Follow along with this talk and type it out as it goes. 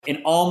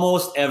In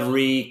almost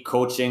every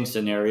coaching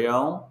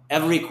scenario,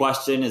 every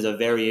question is a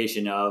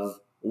variation of,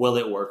 will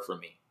it work for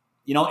me?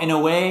 In a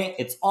way,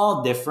 it's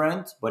all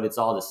different, but it's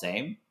all the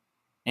same.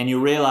 And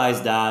you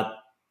realize that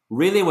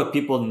really what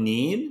people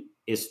need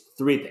is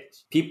three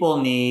things.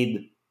 People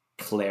need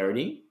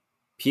clarity,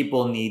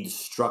 people need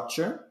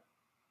structure,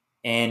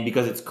 and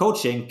because it's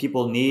coaching,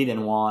 people need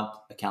and want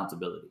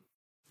accountability.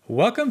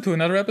 Welcome to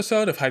another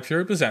episode of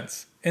Hyperion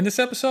Presents. In this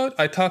episode,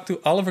 I talked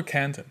to Oliver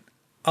Canton.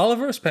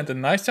 Oliver spent a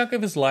nice chunk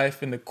of his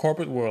life in the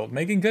corporate world,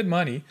 making good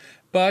money,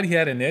 but he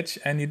had a niche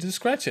and needed to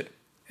scratch it.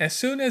 As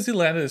soon as he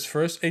landed his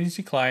first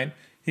agency client,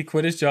 he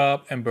quit his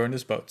job and burned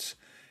his boats.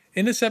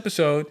 In this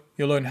episode,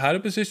 you'll learn how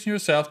to position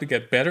yourself to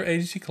get better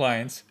agency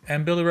clients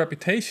and build a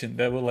reputation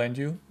that will land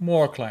you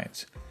more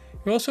clients.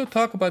 We'll also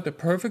talk about the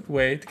perfect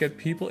way to get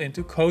people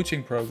into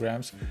coaching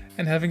programs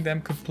and having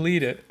them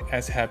completed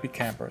as happy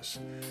campers.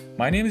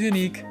 My name is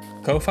Unique,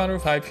 co-founder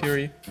of Hype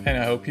Fury, and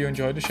I hope you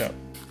enjoy the show.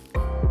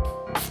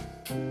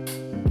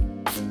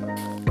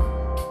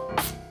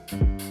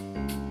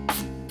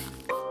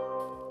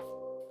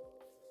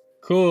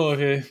 Cool,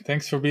 okay.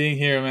 Thanks for being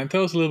here, man.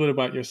 Tell us a little bit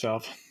about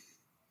yourself.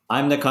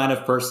 I'm the kind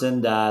of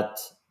person that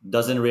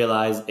doesn't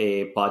realize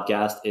a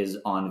podcast is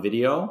on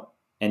video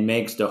and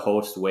makes the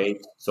host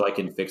wait so I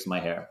can fix my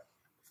hair.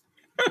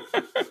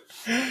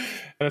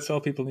 That's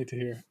all people need to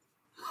hear.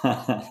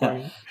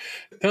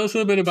 Tell us a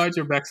little bit about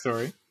your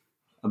backstory.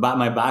 About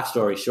my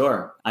backstory,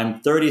 sure. I'm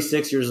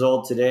 36 years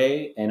old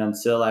today, and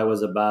until I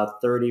was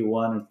about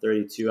 31 or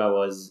 32, I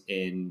was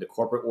in the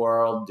corporate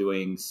world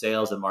doing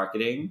sales and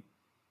marketing.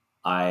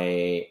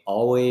 I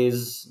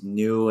always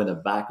knew in the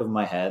back of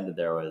my head that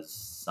there was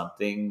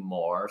something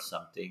more,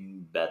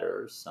 something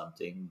better,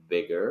 something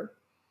bigger.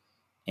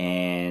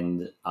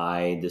 And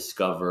I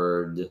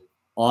discovered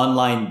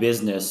online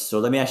business. So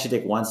let me actually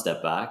take one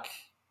step back.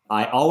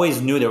 I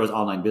always knew there was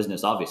online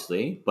business,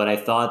 obviously, but I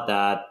thought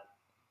that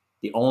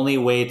the only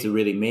way to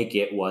really make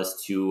it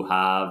was to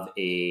have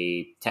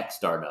a tech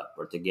startup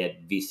or to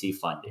get VC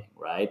funding,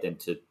 right? And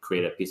to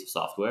create a piece of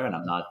software. And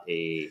I'm not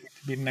be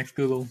the next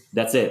Google.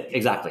 That's it.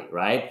 Exactly.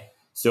 Right.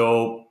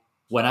 So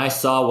when I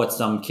saw what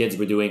some kids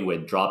were doing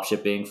with drop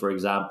shipping, for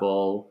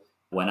example,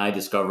 when I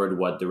discovered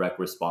what direct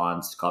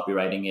response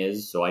copywriting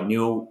is, so I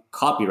knew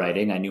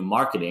copywriting, I knew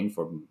marketing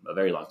for a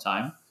very long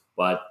time,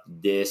 but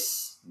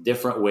this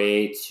different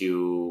way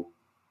to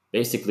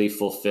basically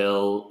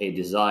fulfill a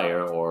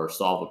desire or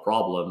solve a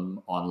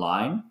problem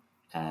online.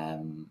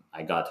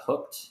 I got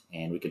hooked,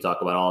 and we could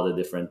talk about all the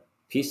different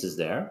pieces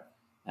there.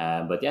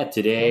 But yeah,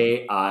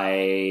 today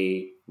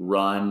I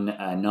run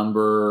a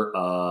number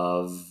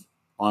of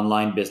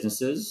online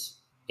businesses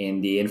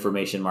in the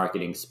information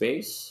marketing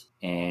space.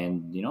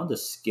 And, the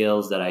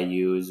skills that I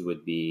use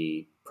would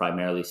be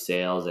primarily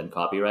sales and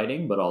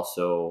copywriting, but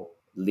also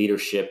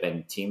leadership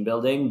and team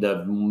building.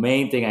 The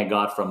main thing I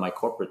got from my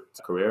corporate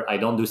career, I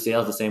don't do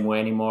sales the same way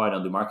anymore. I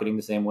don't do marketing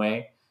the same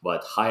way,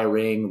 but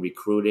hiring,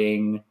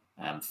 recruiting,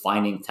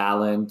 finding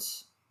talent,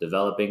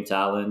 developing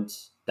talent,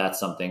 that's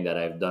something that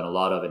I've done a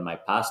lot of in my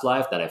past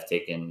life that I've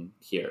taken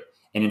here.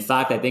 And in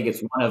fact, I think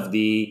it's one of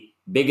the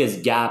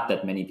biggest gap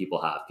that many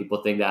people have.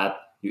 People think that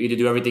you either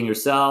do everything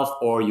yourself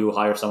or you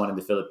hire someone in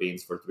the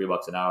Philippines for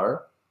 $3 an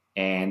hour.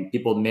 And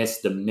people miss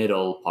the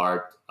middle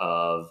part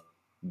of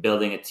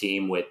building a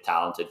team with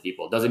talented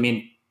people. Doesn't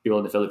mean people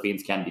in the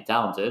Philippines can be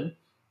talented,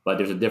 but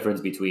there's a difference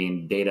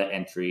between data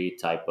entry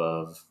type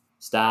of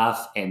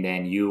staff and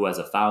then you as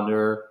a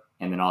founder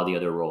and then all the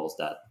other roles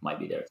that might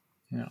be there.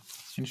 Yeah,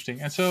 interesting.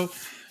 And so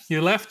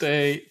you left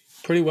a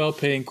pretty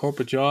well-paying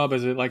corporate job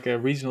as a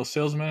regional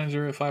sales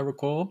manager, if I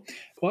recall.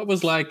 What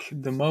was like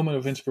the moment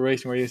of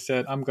inspiration where you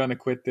said, I'm going to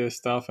quit this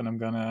stuff and I'm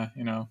going to,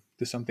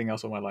 do something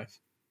else with my life?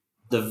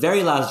 The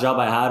very last job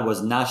I had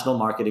was national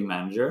marketing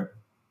manager.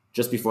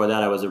 Just before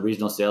that, I was a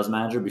regional sales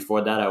manager. Before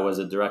that, I was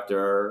a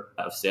director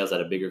of sales at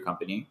a bigger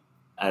company,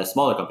 at a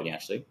smaller company,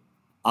 actually.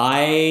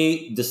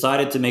 I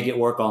decided to make it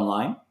work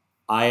online.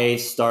 I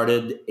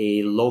started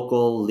a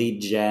local lead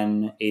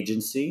gen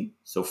agency,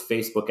 so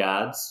Facebook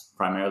ads,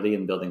 primarily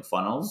in building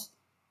funnels.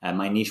 And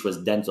my niche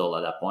was dental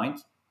at that point.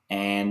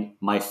 And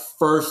my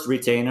first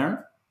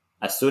retainer,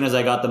 as soon as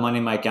I got the money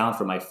in my account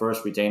for my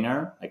first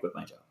retainer, I quit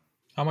my job.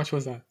 How much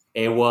was that?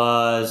 It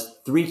was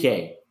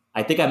 $3,000.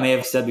 I think I may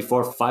have said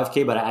before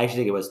 $5,000, but I actually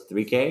think it was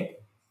 $3,000.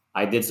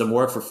 I did some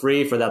work for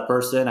free for that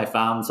person. I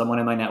found someone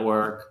in my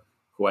network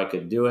who I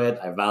could do it.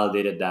 I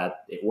validated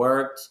that it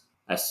worked.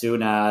 As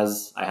soon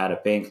as I had a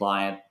paying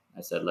client,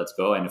 I said, let's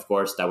go. And of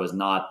course, that was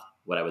not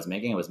what I was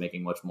making. I was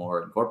making much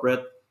more in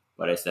corporate,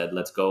 but I said,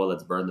 let's go,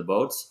 let's burn the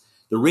boats.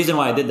 The reason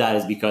why I did that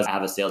is because I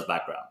have a sales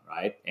background,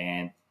 right?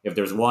 And if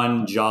there's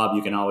one job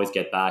you can always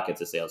get back,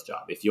 it's a sales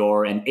job. If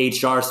you're an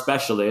HR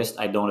specialist,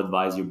 I don't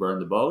advise you burn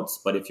the boats.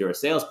 But if you're a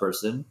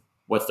salesperson,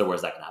 what's the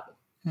worst that can happen?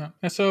 Yeah.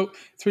 And so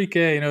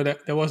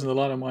 $3,000, that wasn't a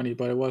lot of money,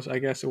 but I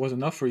guess it was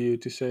enough for you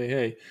to say,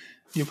 hey,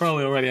 you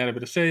probably already had a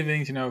bit of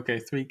savings, okay,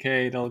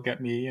 $3,000, that'll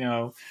get me,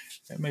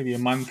 maybe a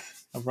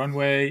month of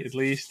runway at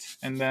least.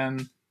 And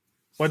then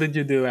what did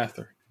you do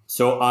after?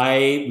 So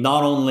I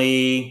not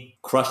only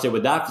crushed it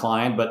with that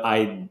client, but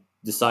I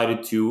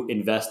decided to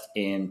invest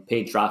in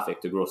paid traffic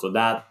to grow. So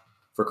that,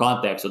 for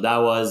context, so that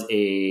was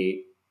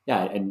a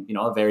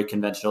very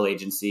conventional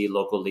agency,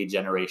 local lead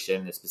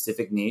generation, a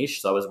specific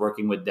niche. So I was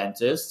working with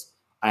dentists.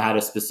 I had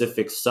a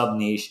specific sub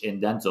niche in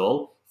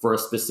dental for a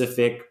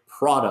specific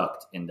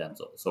product in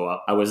dental. So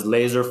I was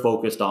laser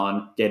focused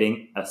on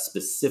getting a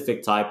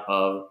specific type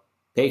of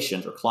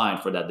patient or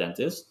client for that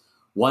dentist.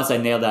 Once I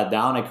nailed that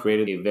down, I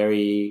created a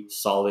very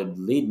solid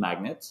lead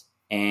magnet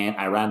and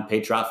I ran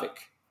paid traffic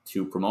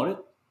to promote it.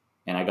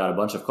 And I got a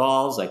bunch of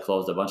calls. I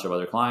closed a bunch of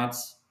other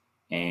clients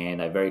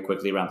and I very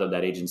quickly ramped up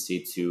that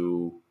agency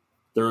to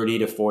 30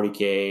 to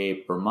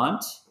 40K per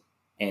month.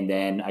 And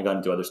then I got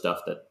into other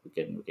stuff that we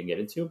can get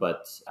into.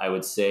 But I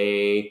would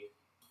say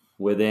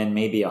within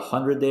maybe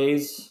 100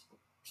 days,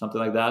 something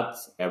like that,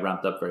 I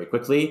ramped up very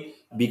quickly.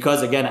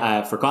 Because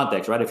again, for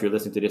context, right, if you're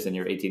listening to this and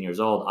you're 18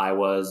 years old, I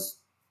was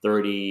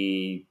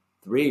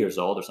 33 years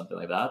old or something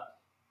like that.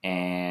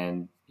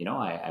 And,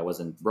 I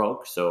wasn't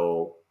broke.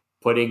 So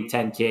putting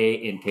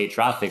 10K in paid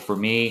traffic for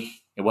me,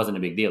 it wasn't a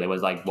big deal. It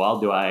was like, well,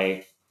 do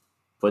I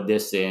put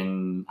this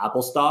in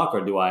Apple stock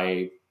or do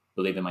I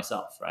believe in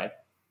myself, right?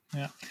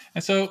 Yeah.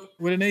 And so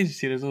with an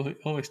agency, there's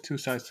always two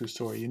sides to a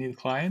story. You need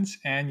clients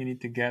and you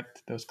need to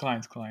get those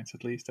clients,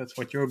 at least. That's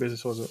what your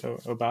business was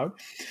about.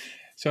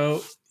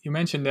 So you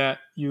mentioned that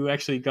you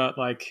actually got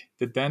like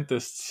the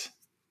dentists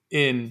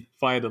in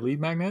via the lead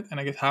magnet. And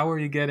I guess, how are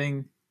you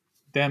getting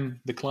them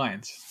the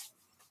clients?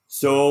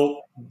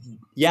 So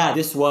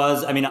this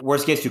was,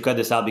 worst case, you cut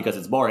this out because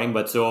it's boring.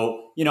 But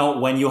so,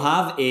 when you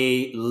have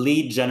a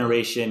lead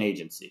generation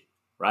agency,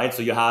 right?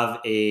 So you have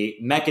a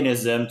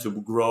mechanism to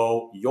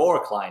grow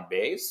your client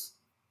base.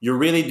 You're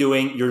really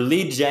doing your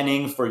lead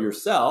genning for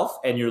yourself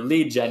and you're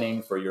lead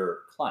genning for your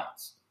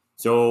clients.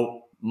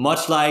 So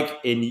much like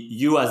in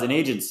you as an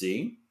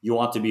agency, you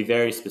want to be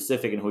very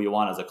specific in who you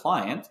want as a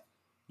client.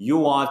 You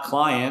want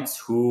clients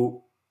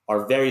who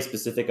are very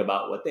specific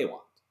about what they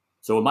want.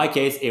 So in my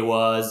case, it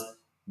was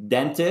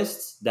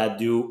dentists that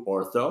do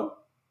ortho,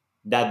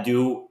 that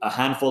do a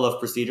handful of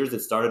procedures that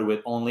started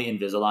with only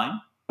Invisalign,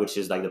 which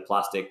is like the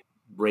plastic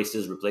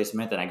braces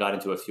replacement. And I got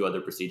into a few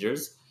other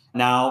procedures.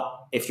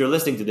 Now, if you're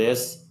listening to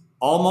this,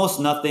 almost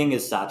nothing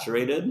is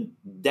saturated.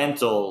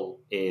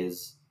 Dental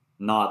is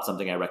not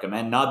something I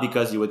recommend, not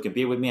because you would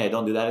compete with me. I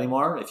don't do that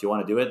anymore. If you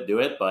want to do it, do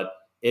it. But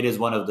it is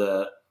one of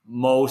the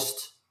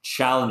most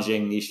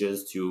challenging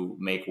niches to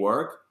make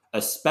work,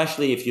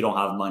 especially if you don't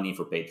have money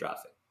for paid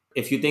traffic.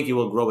 If you think you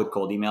will grow with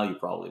cold email, you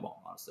probably won't,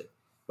 honestly.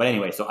 But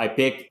anyway, so I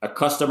picked a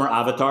customer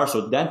avatar,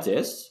 so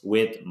dentists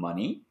with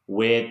money,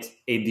 with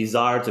a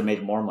desire to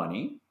make more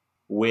money,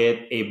 with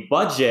a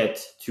budget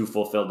to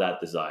fulfill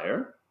that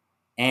desire,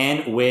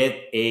 and with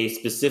a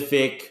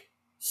specific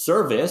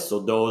service, so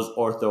those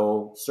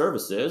ortho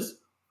services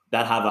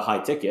that have a high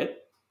ticket.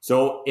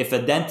 So if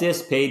a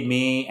dentist paid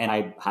me, and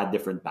I had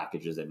different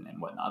packages and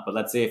whatnot, but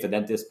let's say if a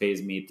dentist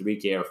pays me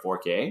 3K or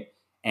 4K,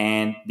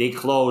 and they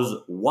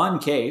close one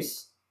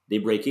case, they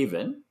break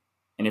even.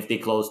 And if they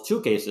close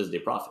two cases, they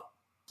profit.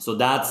 So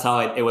that's how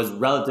it was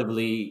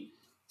relatively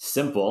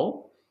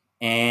simple.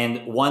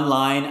 And one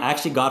line I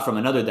actually got from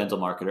another dental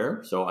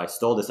marketer. So I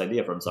stole this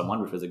idea from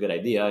someone, which was a good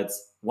idea.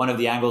 It's one of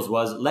the angles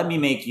was, let me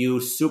make you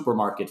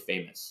supermarket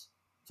famous.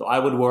 So I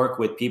would work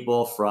with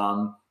people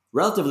from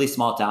relatively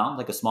small town,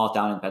 like a small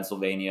town in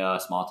Pennsylvania, a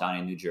small town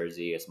in New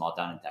Jersey, a small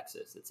town in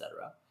Texas,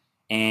 etc.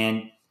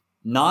 And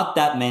not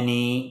that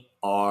many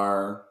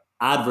are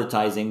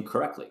advertising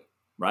correctly,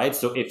 right?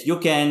 So if you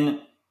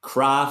can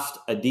craft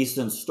a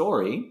decent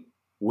story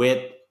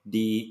with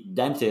the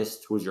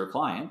dentist who's your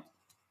client,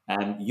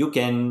 and you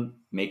can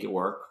make it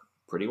work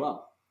pretty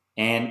well.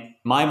 And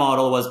my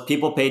model was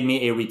people paid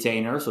me a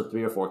retainer, so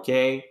 3 or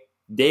 4K.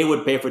 They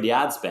would pay for the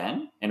ad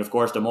spend. And of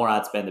course, the more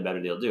ad spend, the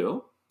better they'll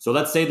do. So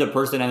let's say the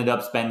person ended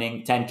up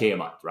spending 10K a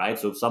month, right?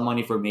 So some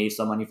money for me,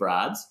 some money for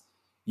ads.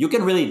 You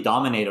can really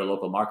dominate a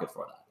local market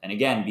for that. And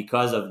again,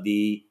 because of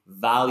the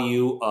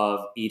value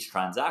of each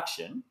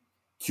transaction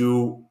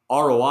to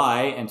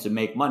ROI and to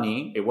make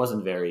money, it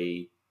wasn't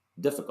very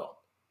difficult.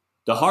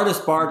 The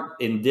hardest part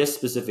in this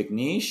specific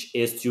niche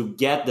is to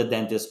get the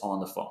dentist on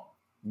the phone.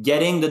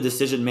 Getting the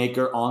decision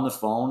maker on the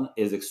phone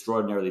is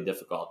extraordinarily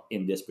difficult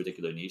in this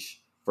particular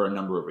niche for a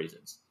number of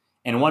reasons.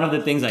 And one of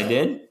the things I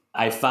did,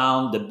 I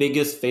found the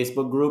biggest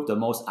Facebook group, the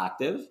most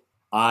active.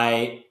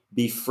 I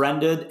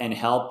befriended and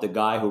helped the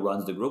guy who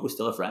runs the group, who's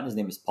still a friend. His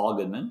name is Paul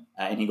Goodman,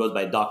 and he goes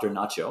by Dr.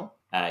 Nacho.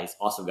 He's an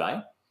awesome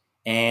guy.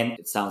 And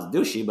it sounds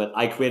douchey, but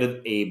I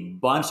created a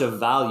bunch of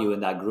value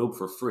in that group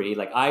for free.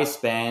 Like I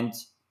spent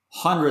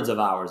hundreds of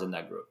hours in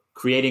that group,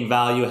 creating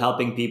value,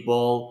 helping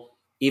people,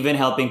 even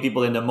helping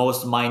people in the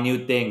most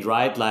minute things,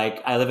 right?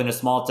 Like I live in a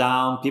small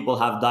town, people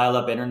have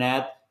dial-up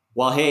internet.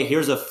 Well, hey,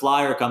 here's a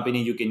flyer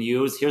company you can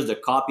use. Here's the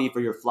copy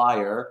for your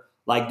flyer.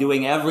 Like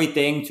doing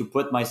everything to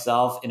put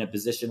myself in a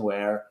position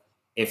where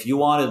if you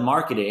wanted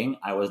marketing,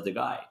 I was the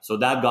guy. So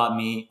that got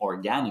me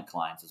organic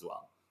clients as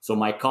well. So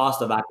my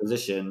cost of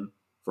acquisition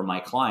for my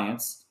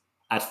clients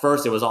at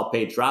first it was all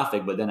paid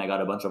traffic, but then I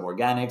got a bunch of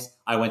organics.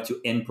 I went to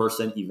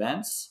in-person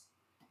events.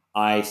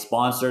 I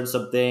sponsored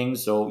some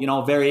things. So,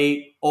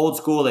 very old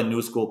school and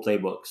new school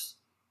playbooks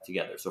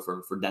together. So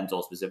for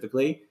dental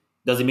specifically,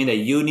 doesn't mean that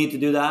you need to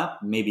do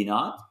that. Maybe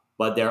not.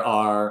 But there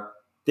are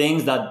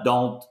things that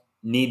don't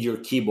need your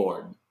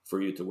keyboard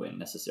for you to win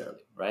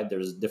necessarily, right?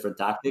 There's different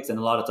tactics. And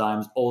a lot of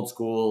times old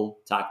school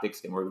tactics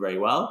can work very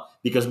well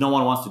because no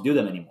one wants to do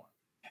them anymore.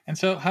 And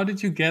so how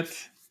did you get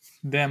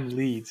them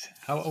leads?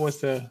 How was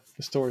the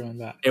story on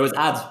that? It was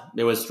ads.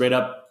 It was straight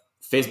up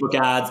Facebook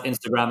ads,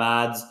 Instagram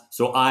ads.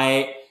 So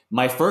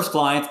my first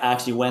clients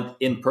actually went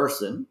in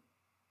person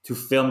to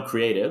film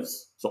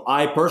creatives. So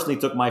I personally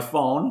took my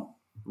phone,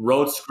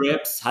 wrote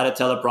scripts, had a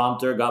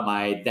teleprompter, got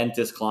my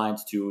dentist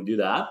clients to do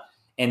that.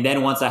 And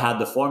then once I had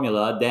the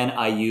formula, then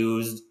I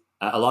used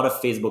a lot of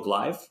Facebook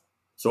Live.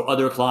 So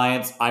other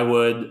clients, I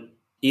would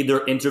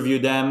either interview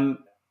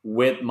them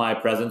with my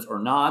presence or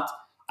not.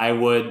 I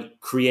would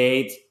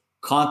create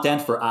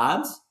content for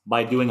ads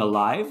by doing a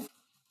live.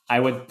 I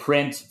would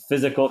print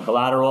physical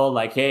collateral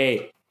like,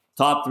 hey,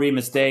 top 3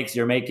 mistakes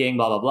you're making,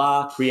 blah, blah,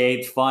 blah.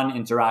 Create fun,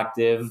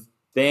 interactive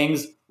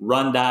things,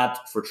 run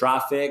that for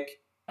traffic,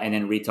 and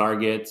then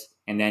retarget.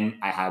 And then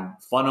I had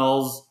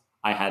funnels.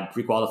 I had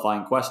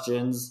pre-qualifying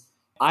questions.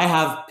 I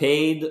have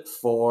paid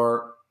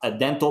for a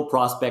dental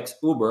prospect's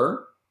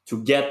Uber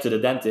to get to the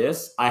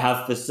dentist. I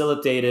have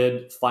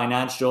facilitated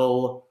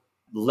financial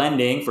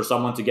lending for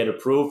someone to get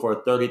approved for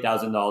a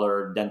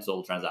 $30,000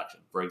 dental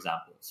transaction, for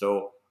example.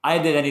 So I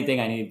did anything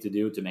I needed to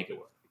do to make it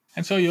work.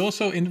 And so you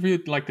also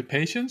interviewed like the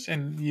patients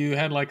and you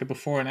had like a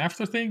before and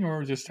after thing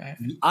or just...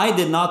 I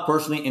did not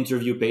personally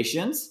interview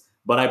patients,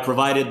 but I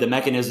provided the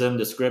mechanism,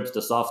 the scripts,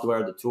 the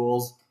software, the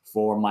tools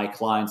for my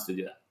clients to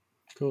do that.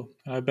 Cool.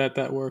 I bet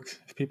that works.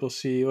 If people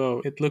see,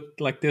 oh, it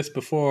looked like this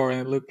before and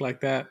it looked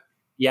like that.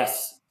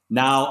 Yes.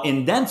 Now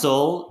in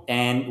dental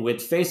and with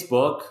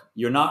Facebook,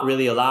 you're not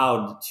really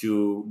allowed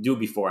to do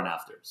before and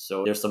after.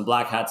 So there's some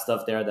black hat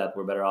stuff there that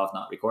we're better off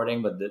not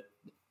recording. But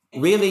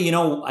really,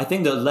 I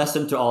think the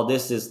lesson to all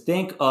this is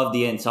think of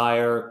the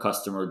entire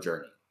customer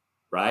journey,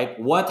 right?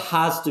 What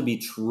has to be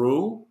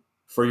true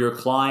for your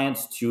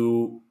clients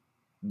to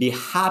be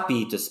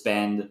happy to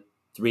spend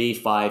 3,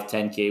 5,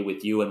 10K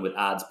with you and with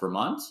ads per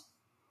month?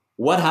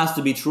 What has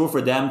to be true for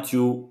them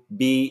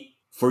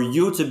for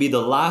you to be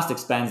the last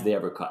expense they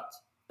ever cut,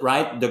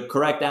 right? The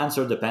correct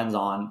answer depends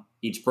on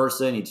each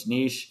person, each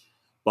niche,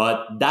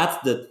 but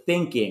that's the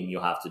thinking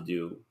you have to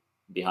do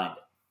behind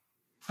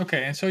it.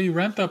 Okay, and so you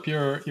ramped up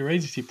your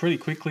agency pretty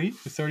quickly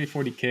to 30,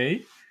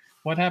 40K.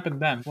 What happened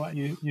then?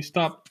 You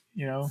stopped,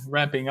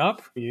 ramping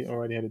up. You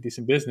already had a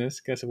decent business.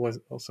 Guess it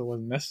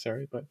wasn't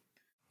necessary, but...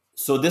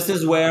 So this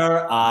is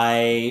where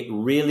I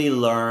really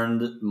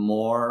learned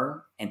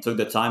more and took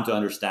the time to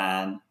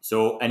understand.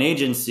 So an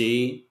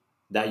agency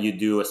that you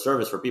do a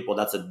service for people,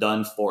 that's a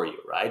done for you,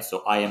 right?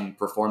 So I am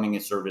performing a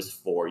service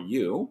for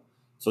you.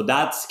 So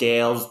that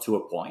scales to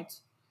a point.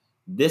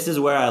 This is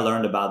where I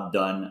learned about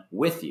done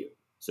with you.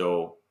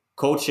 So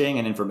coaching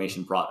and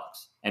information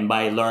products. And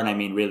by learn, I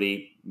mean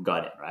really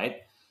got it, right?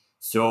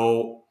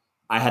 So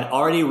I had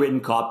already written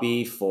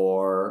copy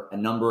for a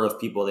number of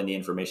people in the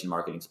information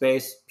marketing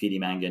space, PD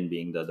Mangan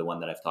being the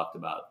one that I've talked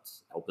about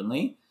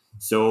openly.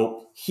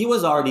 So he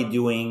was already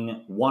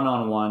doing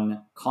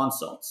one-on-one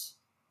consults,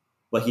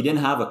 but he didn't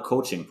have a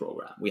coaching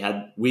program.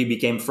 We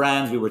became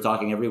friends. We were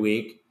talking every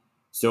week.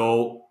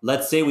 So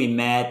let's say we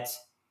met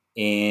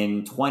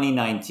in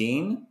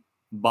 2019.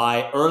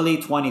 By early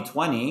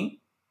 2020,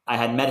 I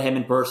had met him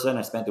in person.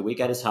 I spent a week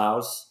at his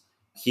house.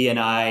 He and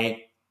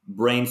I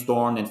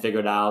brainstormed and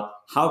figured out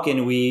how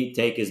can we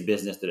take his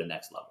business to the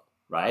next level,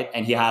 right?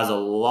 And he has a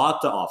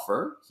lot to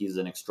offer. He's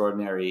an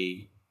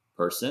extraordinary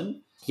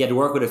person. He had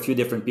worked with a few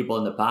different people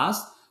in the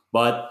past,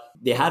 but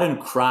they hadn't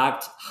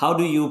cracked how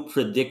do you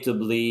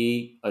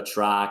predictably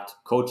attract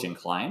coaching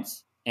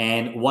clients.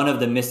 And one of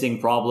the missing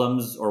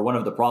problems, or one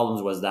of the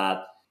problems, was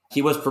that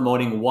he was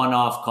promoting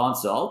one-off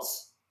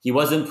consults. He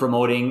wasn't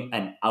promoting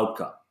an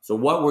outcome. So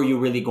what were you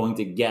really going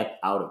to get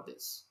out of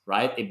this,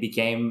 right? It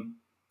became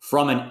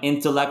from an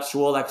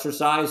intellectual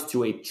exercise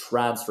to a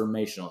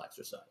transformational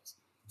exercise.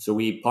 So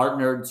we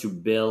partnered to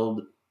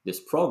build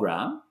this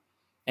program.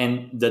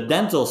 And the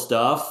dental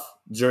stuff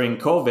during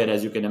COVID,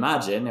 as you can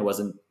imagine, it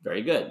wasn't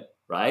very good,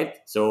 right?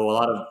 So a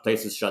lot of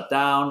places shut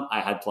down. I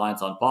had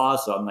clients on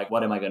pause. So I'm like,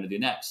 what am I going to do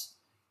next?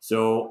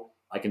 So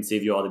I can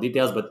save you all the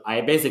details. But I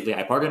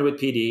partnered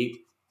with PD,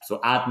 so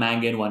at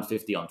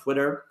Mangan150 on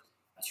Twitter,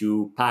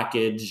 to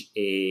package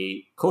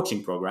a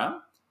coaching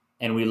program.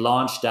 And we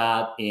launched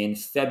that in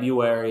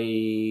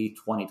February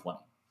 2020.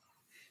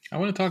 I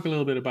want to talk a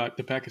little bit about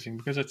the packaging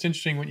because it's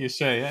interesting what you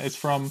say. It's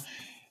from,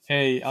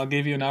 hey, I'll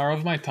give you an hour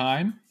of my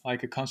time,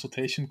 like a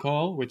consultation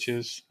call, which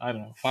is, I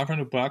don't know,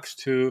 $500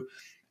 to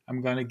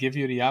I'm going to give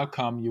you the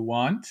outcome you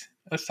want.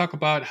 Let's talk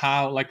about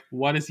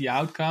what is the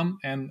outcome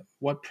and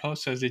what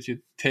process did you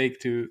take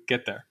to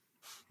get there?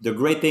 The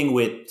great thing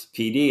with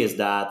PD is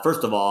that,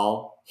 first of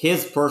all,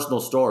 his personal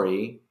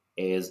story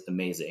is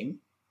amazing.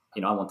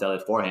 I won't tell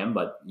it for him,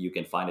 but you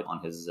can find it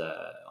on his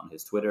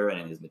Twitter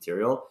and in his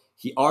material.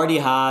 He already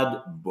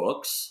had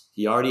books,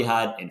 he already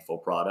had info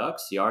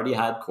products, he already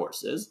had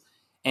courses,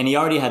 and he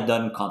already had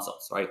done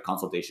consults, right?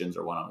 Consultations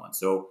or one-on-one.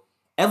 So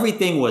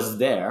everything was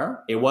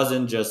there. It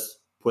wasn't just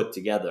put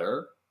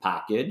together,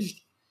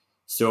 packaged.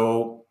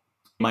 So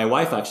my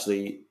wife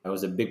actually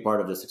was a big part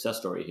of the success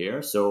story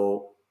here.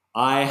 So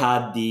I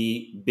had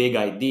the big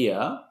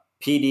idea.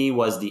 PD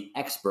was the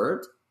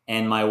expert,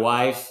 and my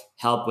wife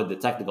helped with the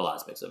technical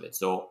aspects of it.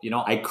 So,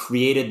 I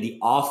created the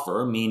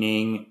offer,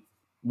 meaning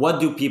what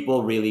do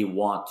people really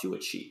want to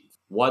achieve?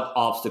 What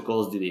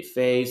obstacles do they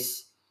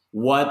face?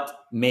 What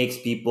makes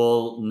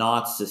people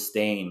not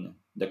sustain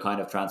the kind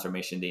of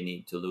transformation they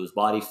need to lose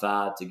body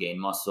fat, to gain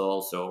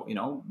muscle? So,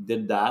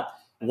 did that.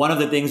 One of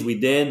the things we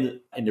did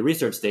in the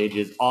research stage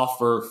is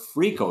offer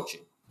free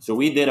coaching. So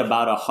we did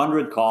about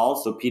 100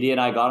 calls. So PD and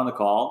I got on the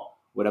call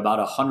with about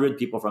 100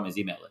 people from his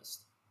email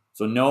list.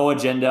 So no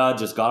agenda,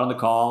 just got on the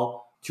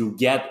call to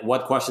get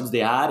what questions they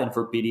had and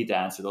for PD to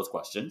answer those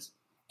questions.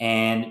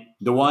 And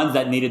the ones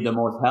that needed the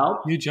most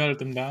help. You jotted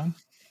them down?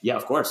 Yeah,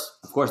 of course.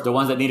 Of course, the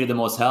ones that needed the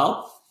most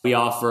help, we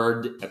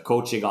offered a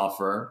coaching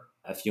offer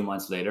a few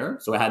months later.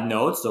 So I had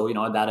notes. So, a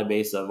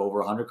database of over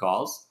 100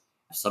 calls.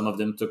 Some of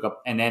them took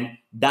up, and then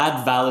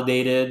that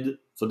validated.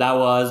 So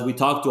we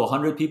talked to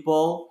 100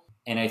 people,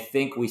 and I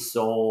think we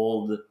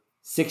sold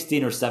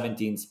 16 or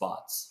 17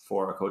 spots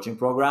for a coaching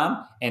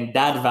program. And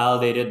that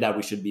validated that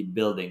we should be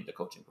building the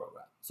coaching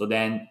program. So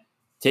then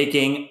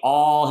taking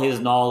all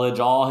his knowledge,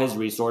 all his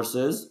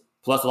resources,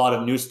 plus a lot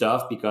of new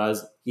stuff,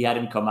 because he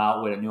hadn't come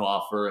out with a new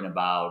offer in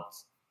about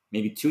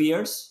maybe 2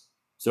 years.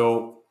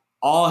 So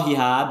all he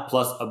had,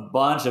 plus a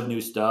bunch of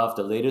new stuff,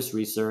 the latest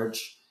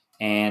research,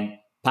 and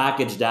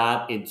package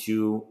that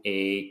into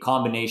a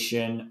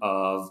combination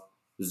of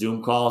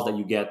Zoom calls that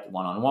you get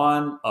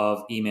one-on-one,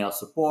 of email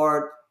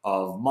support,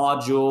 of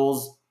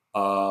modules,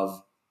 of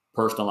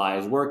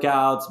personalized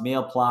workouts,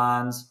 meal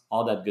plans,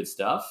 all that good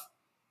stuff,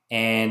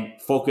 and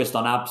focused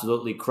on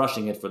absolutely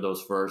crushing it for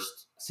those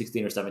first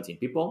 16 or 17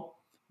 people,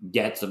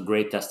 get some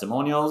great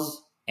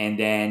testimonials, and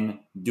then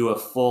do a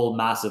full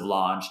massive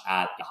launch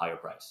at a higher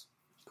price.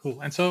 Cool.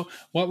 And so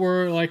what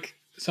were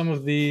some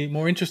of the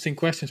more interesting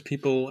questions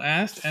people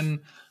asked, and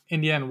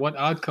in the end, what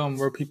outcome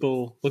were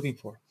people looking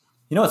for?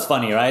 It's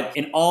funny, right?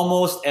 In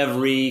almost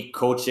every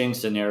coaching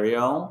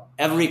scenario,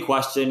 every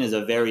question is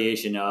a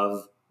variation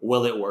of,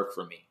 will it work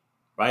for me,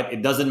 right?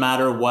 It doesn't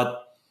matter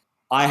what.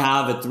 I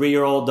have a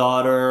 3-year-old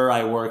daughter.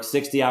 I work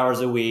 60 hours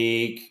a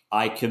week.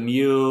 I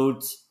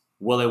commute.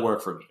 Will it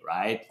work for me,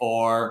 right?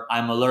 Or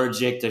I'm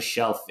allergic to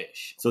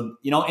shellfish. So,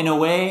 in a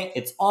way,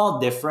 it's all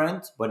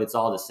different, but it's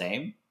all the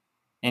same.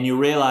 And you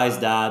realize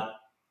that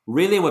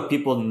really what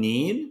people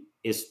need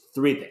is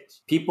 3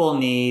 things. People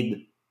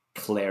need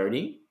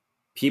clarity.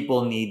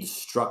 People need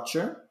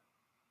structure.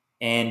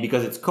 And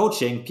because it's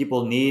coaching,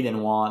 people need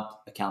and want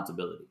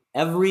accountability.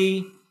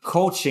 Every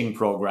coaching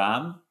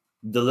program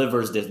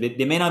delivers this.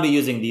 They may not be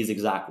using these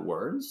exact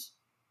words,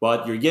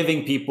 but you're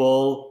giving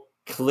people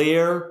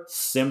clear,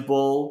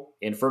 simple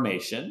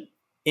information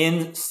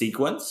in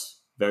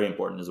sequence, very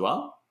important as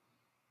well.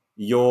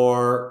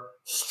 You're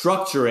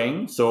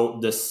structuring, so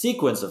the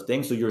sequence of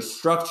things, so you're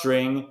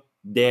structuring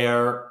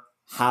their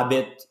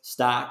habit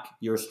stack,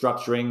 you're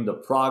structuring the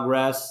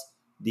progress,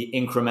 the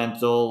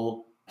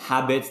incremental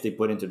habits they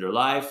put into their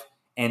life,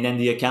 and then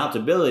the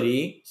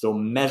accountability, so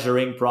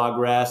measuring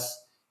progress,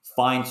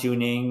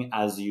 fine-tuning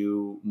as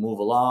you move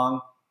along,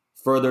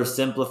 further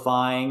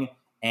simplifying,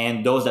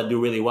 and those that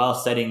do really well,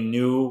 setting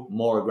new,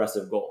 more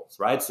aggressive goals,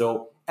 right?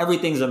 So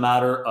everything's a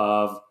matter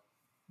of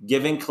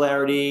giving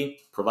clarity,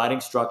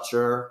 providing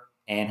structure,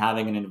 and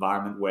having an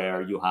environment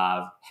where you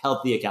have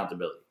healthy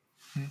accountability.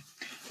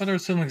 What are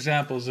some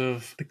examples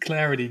of the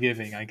clarity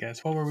giving, I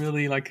guess? What were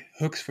really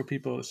hooks for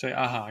people to say,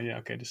 aha, yeah,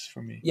 okay, this is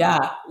for me?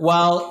 Yeah,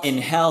 well, in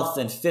health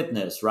and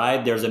fitness,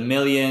 right? There's a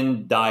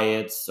million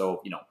diets.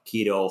 So,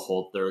 keto,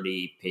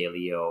 Whole30,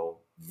 paleo,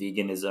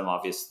 veganism,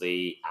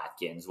 obviously,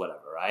 Atkins,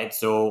 whatever, right?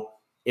 So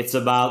it's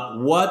about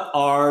what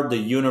are the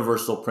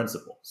universal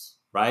principles,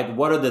 right?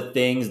 What are the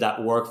things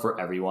that work for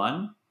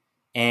everyone?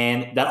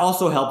 And that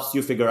also helps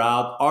you figure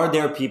out, are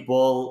there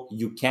people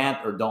you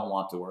can't or don't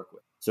want to work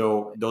with?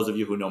 So those of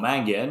you who know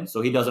Mangan, so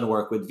he doesn't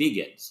work with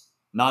vegans,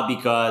 not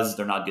because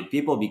they're not good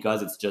people,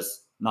 because it's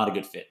just not a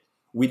good fit.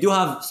 We do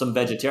have some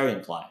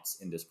vegetarian clients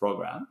in this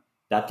program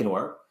that can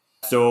work.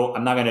 So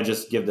I'm not going to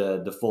just give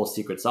the full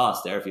secret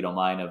sauce there, if you don't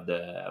mind, of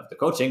the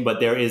coaching, but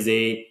there is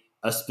a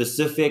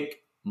specific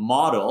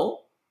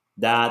model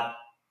that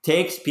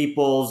takes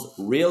people's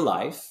real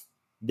life,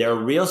 their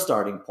real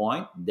starting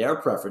point, their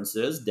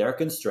preferences, their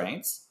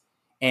constraints,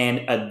 and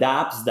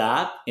adapts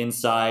that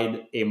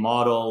inside a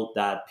model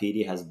that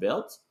PD has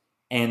built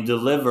and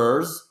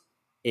delivers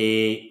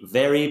a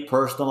very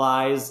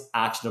personalized,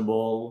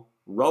 actionable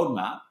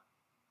roadmap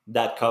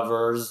that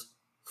covers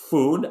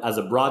food as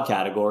a broad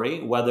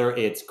category, whether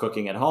it's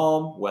cooking at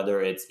home,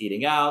 whether it's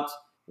eating out,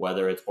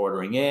 whether it's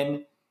ordering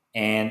in,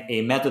 and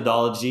a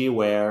methodology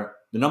where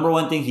the number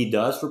one thing he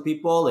does for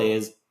people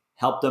is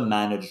help them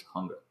manage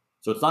hunger.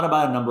 So it's not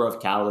about a number of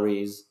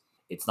calories.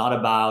 It's not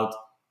about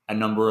a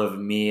number of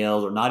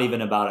meals, or not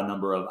even about a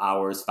number of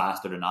hours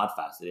fasted or not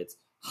fasted. It's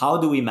how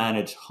do we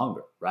manage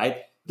hunger, right?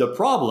 The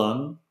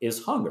problem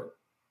is hunger.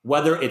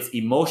 Whether it's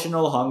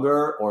emotional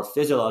hunger or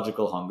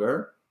physiological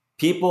hunger,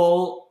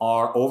 people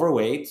are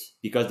overweight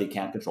because they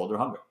can't control their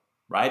hunger,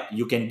 right?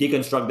 You can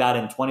deconstruct that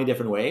in 20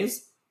 different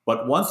ways.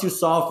 But once you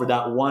solve for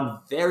that one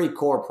very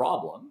core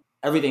problem,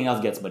 everything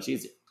else gets much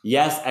easier.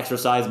 Yes,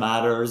 exercise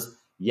matters.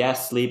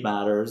 Yes, sleep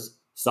matters.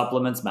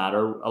 Supplements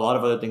matter. A lot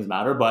of other things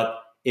matter. But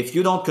if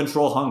you don't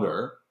control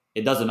hunger,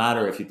 it doesn't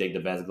matter if you take the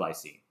best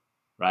glycine,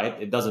 right?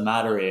 It doesn't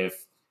matter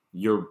if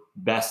your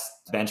best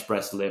bench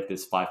press lift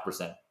is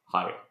 5%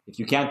 higher. If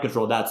you can't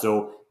control that.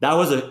 So that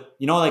was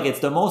it's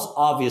the most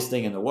obvious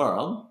thing in the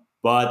world,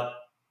 but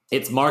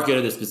it's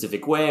marketed a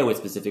specific way with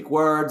specific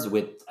words,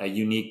 with a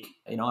unique,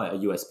 a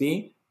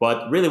USP.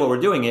 But really what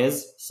we're doing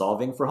is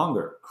solving for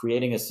hunger,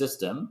 creating a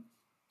system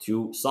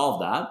to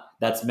solve that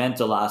that's meant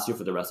to last you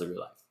for the rest of your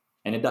life.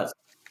 And it does.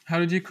 How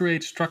did you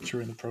create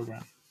structure in the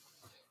program?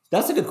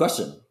 That's a good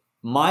question.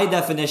 My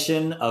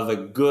definition of a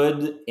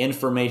good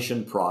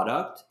information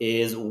product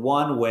is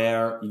one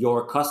where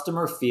your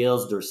customer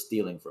feels they're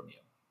stealing from you.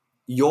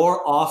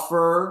 Your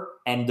offer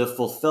and the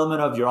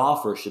fulfillment of your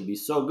offer should be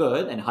so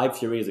good, and Hype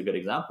Fury is a good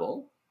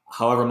example.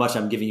 However much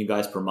I'm giving you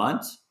guys per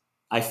month,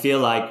 I feel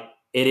like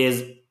it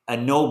is a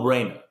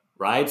no-brainer,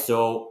 right?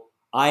 So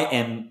I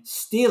am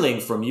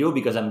stealing from you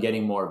because I'm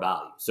getting more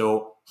value.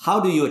 So how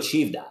do you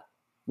achieve that?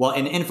 Well,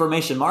 in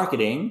information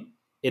marketing,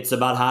 it's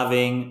about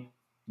having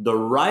the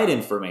right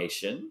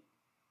information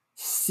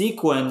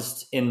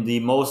sequenced in the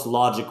most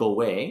logical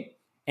way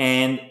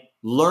and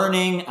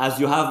learning as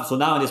you have. So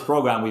now in this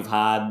program, we've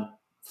had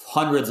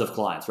hundreds of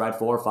clients, right?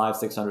 400, 500,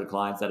 600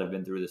 clients that have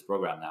been through this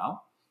program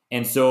now.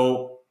 And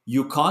so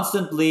you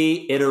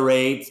constantly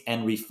iterate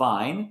and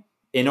refine.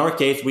 In our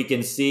case, we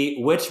can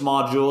see which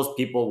modules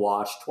people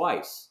watched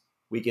twice.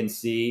 We can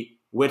see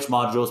which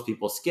modules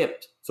people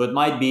skipped. So it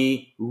might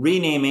be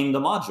renaming the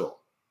module.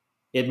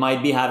 It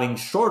might be having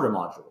shorter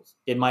modules.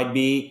 It might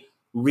be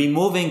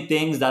removing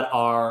things that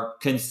are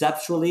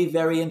conceptually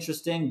very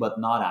interesting but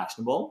not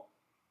actionable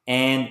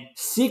and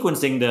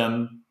sequencing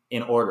them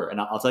in order. And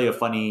I'll tell you a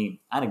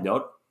funny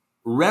anecdote.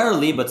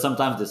 Rarely, but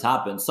sometimes this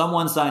happens.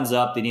 Someone signs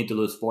up, they need to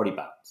lose 40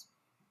 pounds.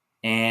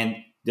 And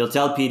they'll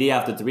tell PD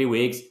after 3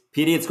 weeks,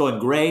 PD, it's going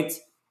great.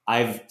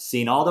 I've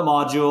seen all the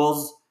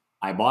modules.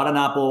 I bought an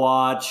Apple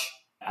Watch.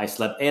 I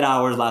slept 8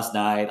 hours last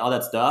night, all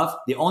that stuff.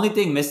 The only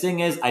thing missing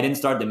is I didn't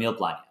start the meal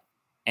plan yet.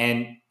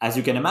 And as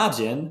you can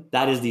imagine,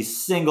 that is the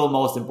single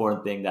most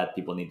important thing that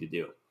people need to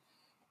do.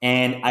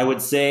 And I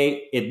would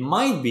say it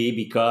might be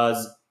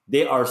because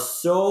they are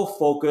so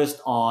focused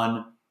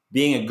on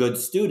being a good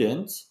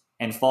student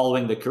and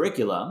following the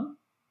curriculum,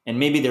 and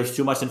maybe there's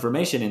too much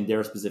information in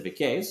their specific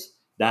case,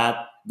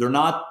 that they're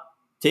not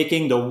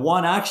taking the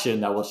one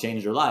action that will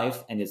change their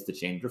life, and it's to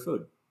change their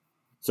food.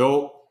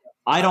 So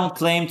I don't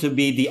claim to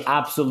be the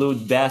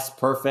absolute best,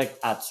 perfect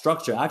at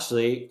structure.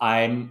 Actually,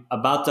 I'm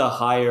about to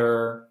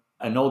hire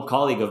an old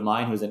colleague of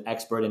mine who's an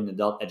expert in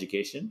adult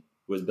education,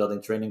 who was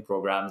building training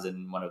programs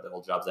in one of the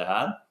old jobs I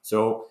had.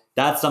 So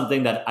that's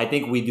something that I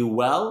think we do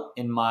well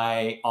in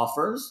my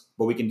offers,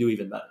 but we can do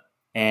even better.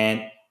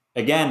 And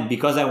again,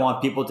 because I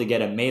want people to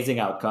get amazing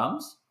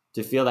outcomes,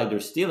 to feel like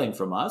they're stealing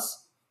from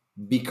us,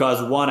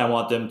 because one, I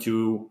want them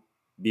to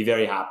be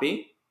very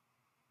happy,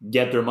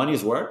 get their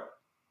money's worth,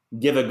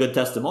 give a good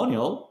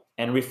testimonial,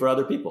 and refer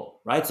other people,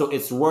 right? So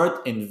it's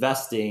worth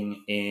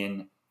investing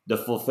in the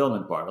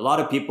fulfillment part. A lot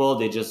of people,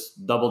 they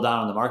just double down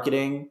on the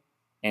marketing,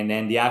 and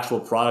then the actual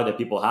product that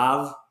people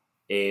have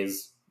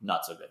is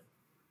not so good.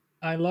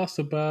 I lost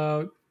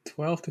about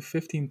 12 to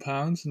 15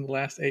 pounds in the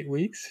last 8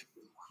 weeks.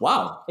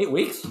 Wow, 8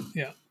 weeks?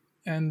 Yeah.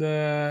 And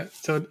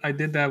so I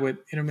did that with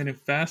intermittent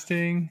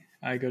fasting.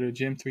 I go to the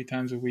gym 3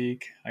 times a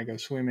week. I go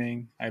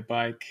swimming. I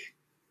bike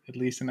at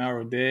least an hour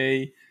a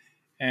day.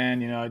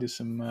 And, I do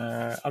some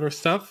other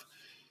stuff.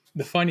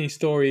 The funny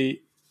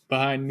story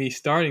behind me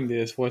starting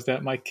this was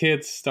that my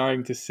kids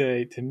starting to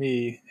say to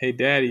me, "Hey,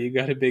 Daddy, you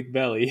got a big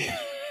belly."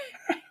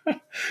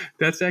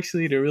 That's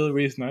actually the real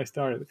reason I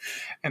started.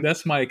 And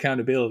that's my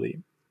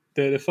accountability.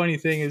 The funny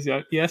thing is,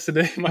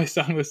 yesterday my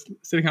son was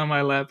sitting on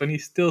my lap and he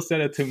still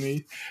said it to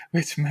me,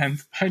 which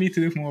meant I need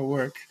to do more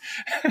work.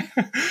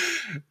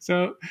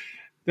 So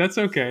that's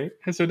okay.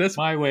 And so that's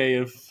my way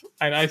of,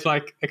 and I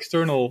like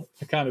external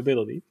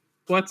accountability.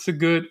 What's a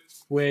good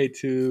way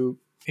to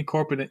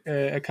incorporate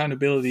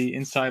accountability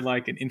inside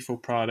like an info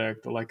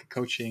product or like a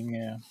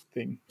coaching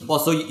thing? Well,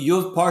 so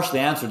you've partially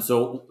answered.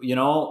 So,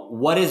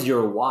 what is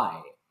your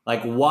why?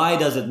 Like, why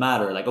does it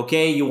matter? Like,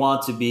 okay, you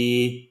want to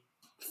be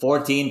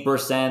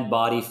 14%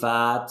 body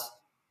fat.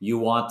 You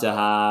want to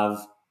have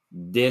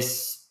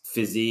this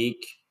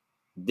physique,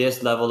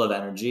 this level of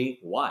energy.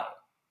 Why?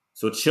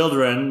 So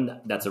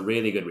children, that's a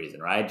really good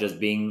reason, right?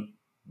 Just being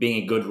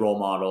a good role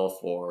model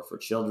for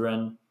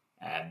children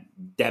and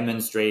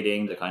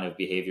demonstrating the kind of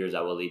behaviors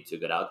that will lead to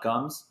good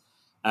outcomes.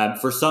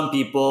 For some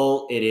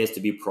people, it is to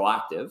be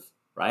proactive.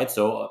 right?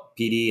 So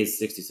PD is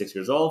 66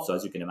 years old. So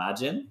as you can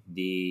imagine,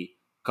 the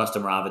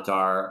customer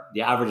avatar,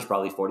 the average is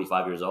probably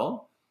 45 years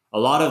old. A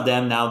lot of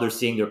them now, they're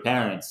seeing their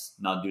parents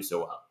not do so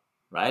well,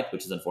 right?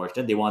 Which is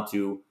unfortunate. They want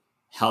to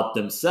help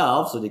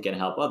themselves so they can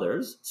help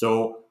others.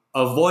 So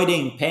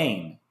avoiding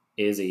pain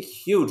is a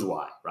huge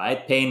why,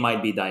 right? Pain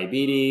might be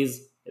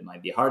diabetes, it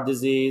might be heart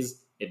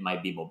disease, it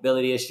might be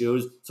mobility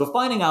issues. So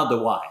finding out the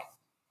why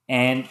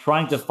and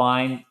trying to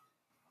find,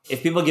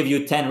 if people give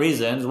you 10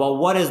 reasons, well,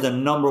 what is the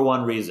number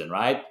one reason,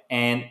 right?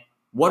 And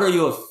what are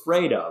you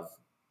afraid of?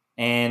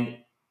 And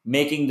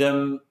making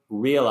them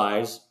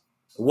realize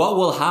what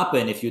will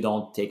happen if you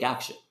don't take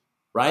action,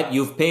 right?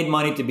 You've paid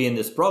money to be in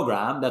this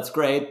program. That's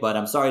great. But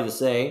I'm sorry to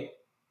say,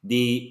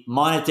 the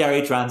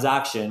monetary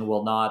transaction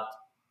will not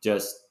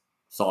just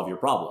solve your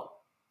problem.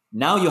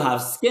 Now you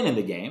have skin in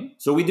the game.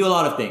 So we do a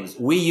lot of things.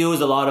 We use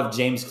a lot of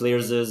James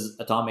Clear's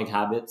Atomic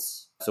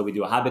Habits. So we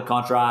do a habit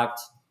contract.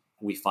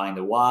 We find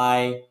the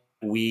why.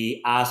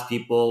 We ask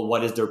people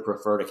what is their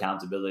preferred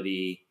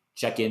accountability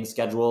check-in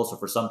schedule. So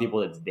for some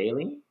people, it's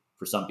daily.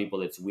 For some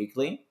people, it's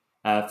weekly.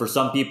 For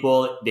some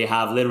people, they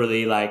have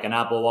literally like an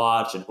Apple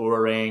Watch, an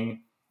Oura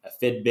Ring, a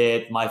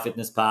Fitbit,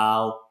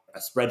 MyFitnessPal, a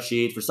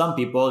spreadsheet. For some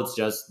people, it's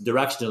just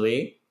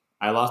directionally,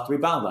 I lost 3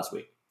 pounds last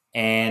week.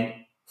 And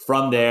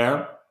from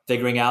there,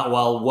 figuring out,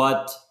 well,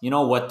 what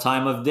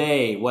time of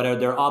day, what are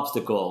their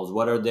obstacles,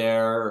 what are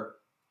their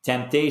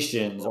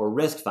temptations or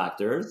risk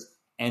factors,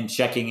 and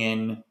checking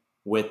in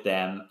with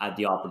them at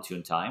the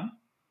opportune time.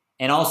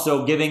 And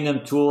also giving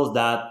them tools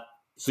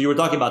so you were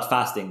talking about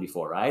fasting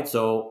before, right?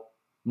 So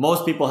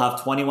most people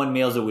have 21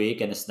 meals a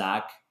week and a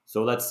snack.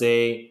 So let's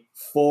say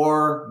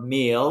 4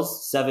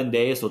 meals, 7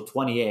 days, so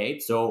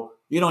 28. So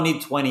you don't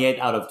need 28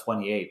 out of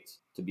 28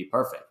 to be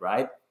perfect,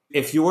 right?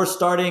 If you were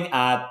starting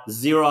at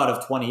 0 out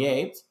of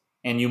 28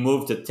 and you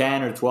move to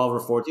 10 or 12 or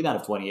 14 out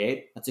of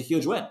 28, that's a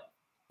huge win.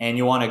 And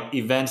you want to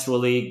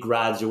eventually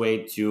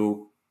graduate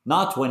to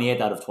not 28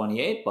 out of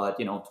 28, but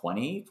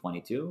 20,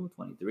 22,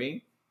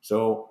 23.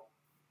 So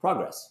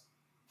progress.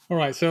 All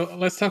right, so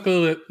let's talk a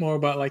little bit more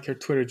about like your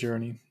Twitter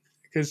journey,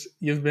 because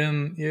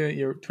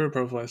your Twitter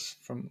profile is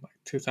from like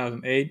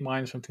 2008,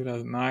 mine is from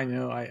 2009.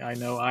 I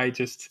know I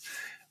just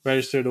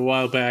registered a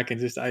while back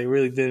and I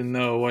really didn't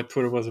know what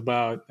Twitter was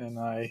about. And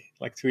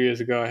like 2 years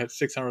ago, I had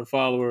 600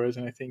 followers,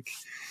 and I think,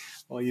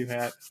 well, you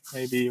had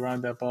maybe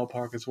around that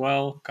ballpark as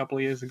well a couple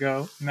of years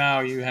ago.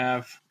 Now you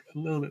have a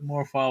little bit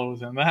more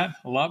followers than that,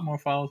 a lot more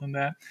followers than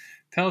that.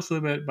 Tell us a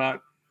little bit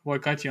about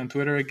what got you on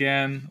Twitter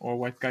again, or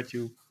what got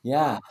you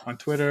on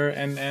Twitter,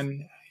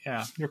 and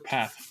your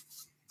path.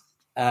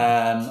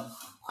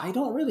 I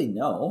don't really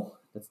know.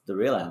 That's the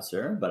real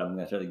answer, but I'm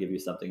going to try to give you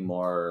something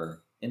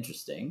more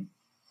interesting.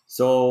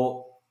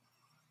 So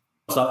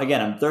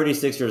again, I'm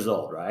 36 years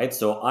old, right?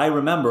 So I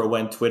remember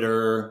when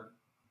Twitter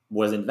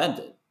was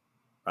invented,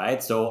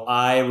 right? So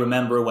I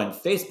remember when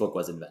Facebook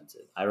was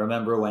invented. I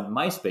remember when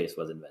MySpace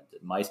was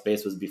invented.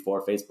 MySpace was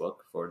before Facebook,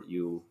 for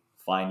you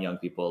fine young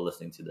people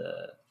listening to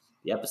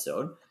the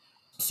episode.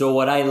 So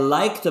what I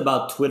liked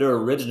about Twitter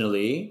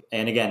originally,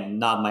 and again,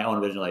 not my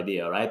own original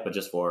idea, right? But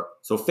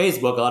so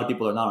Facebook, a lot of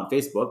people are not on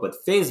Facebook, but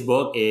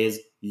Facebook is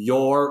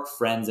your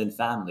friends and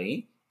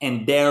family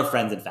and their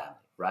friends and family,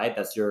 right?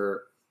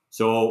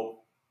 So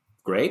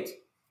great.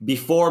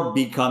 Before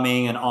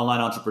becoming an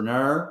online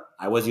entrepreneur,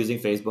 I was using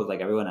Facebook like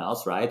everyone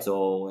else, right?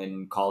 So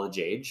in college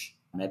age,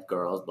 I met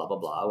girls, blah, blah,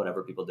 blah,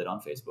 whatever people did on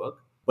Facebook.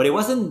 But it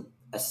wasn't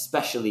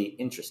especially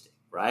interesting,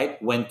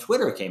 right? When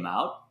Twitter came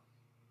out,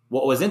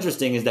 what was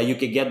interesting is that you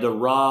could get the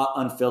raw,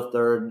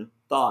 unfiltered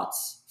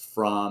thoughts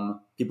from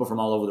people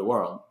from all over the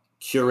world.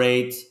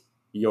 Curate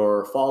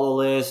your follow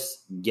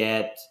list,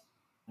 get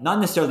not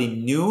necessarily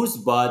news,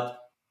 but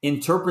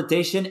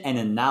interpretation and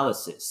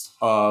analysis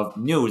of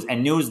news.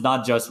 And news,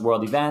 not just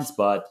world events,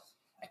 but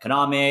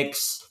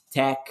economics,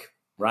 tech,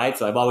 right?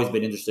 So I've always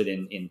been interested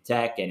in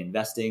tech and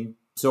investing.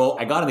 So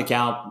I got an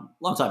account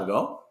a long time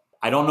ago.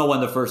 I don't know when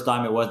the first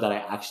time it was that I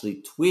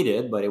actually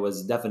tweeted, but it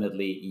was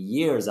definitely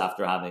years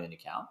after having an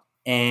account.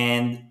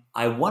 And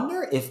I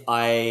wonder if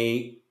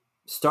I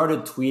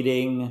started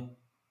tweeting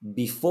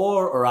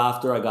before or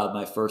after I got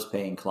my first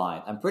paying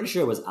client. I'm pretty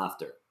sure it was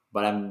after,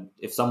 but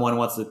if someone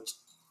wants to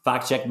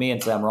fact check me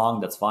and say I'm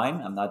wrong, that's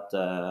fine. I'm not,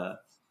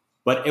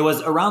 but it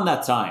was around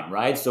that time,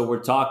 right? So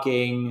we're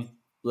talking,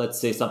 let's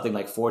say something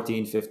like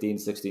 14, 15,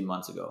 16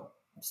 months ago,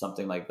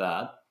 something like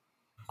that.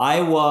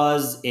 I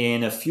was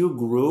in a few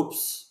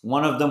groups.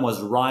 One of them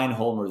was Ryan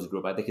Holmer's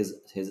group. I think his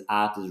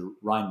 @ is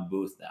Ryan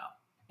Booth now.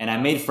 And I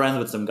made friends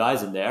with some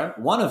guys in there.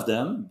 One of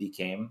them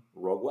became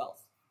Rogue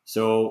Wealth.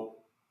 So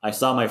I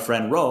saw my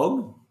friend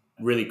Rogue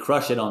really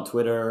crush it on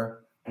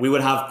Twitter. We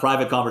would have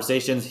private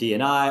conversations, he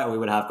and I, or we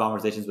would have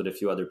conversations with a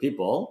few other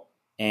people.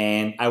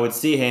 And I would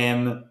see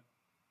him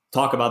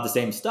talk about the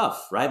same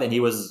stuff, right? And he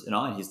was,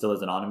 and he still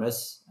is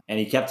anonymous. And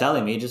he kept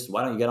telling me, just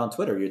why don't you get on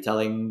Twitter? You're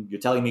telling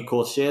me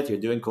cool shit. You're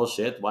doing cool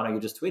shit. Why don't you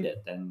just tweet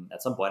it? And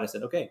at some point I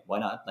said, okay, why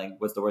not? Like,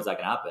 what's the worst that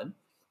can happen?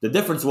 The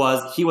difference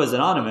was he was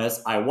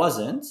anonymous. I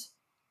wasn't.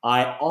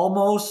 I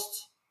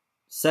almost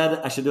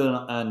said I should do an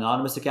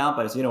anonymous account,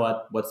 but I said, you know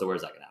what? What's the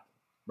worst that can happen,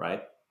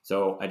 right?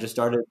 So I just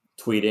started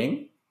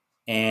tweeting,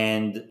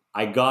 and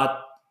I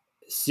got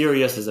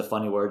serious is a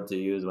funny word to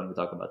use when we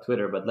talk about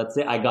Twitter, but let's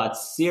say I got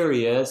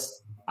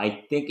serious.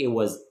 I think it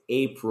was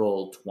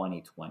April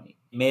 2020.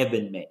 It may have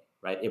been May,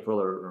 right? April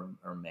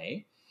or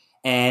May.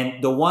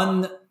 And the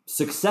one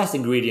success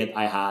ingredient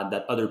I had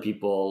that other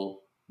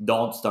people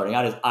don't starting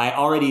out is I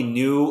already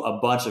knew a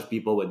bunch of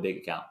people with big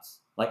accounts.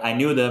 Like I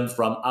knew them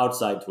from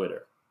outside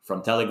Twitter,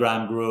 from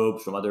Telegram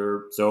groups, from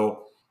other.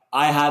 So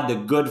I had the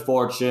good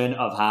fortune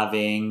of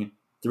having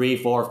 3,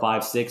 4,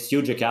 5, 6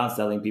 huge accounts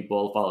telling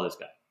people follow this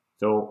guy.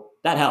 So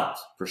that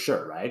helps for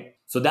sure, right?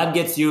 So that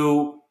gets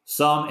you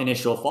some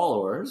initial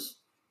followers.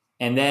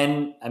 And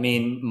then, I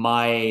mean,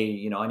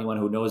 anyone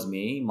who knows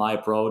me, my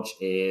approach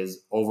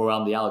is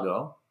overwhelm the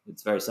algo.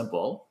 It's very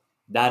simple.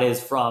 That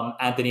is from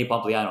Anthony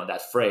Pompliano,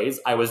 that phrase.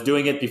 I was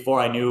doing it before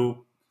I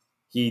knew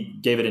he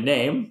gave it a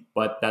name,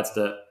 but that's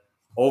the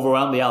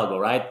overwhelm the algo,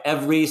 right?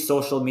 Every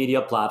social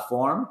media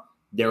platform,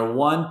 their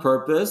one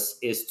purpose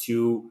is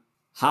to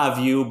have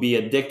you be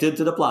addicted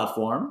to the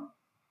platform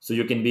so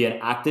you can be an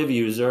active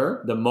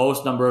user the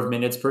most number of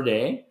minutes per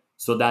day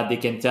so that they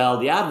can tell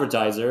the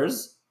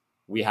advertisers,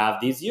 we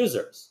have these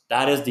users.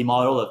 That is the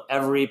model of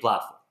every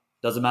platform.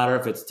 Doesn't matter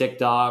if it's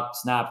TikTok,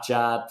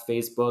 Snapchat,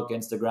 Facebook,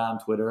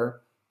 Instagram,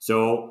 Twitter.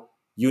 So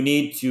you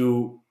need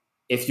to,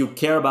 if you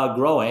care about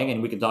growing,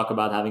 and we can talk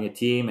about having a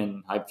team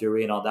and Hype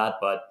Fury and all that,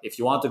 but if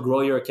you want to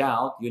grow your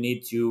account, you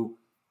need to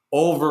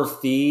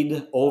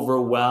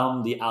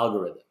overwhelm the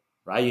algorithm,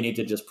 right? You need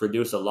to just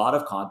produce a lot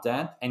of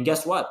content. And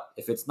guess what?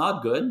 If it's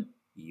not good,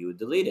 you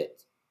delete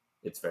it.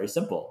 It's very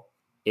simple.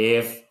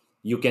 If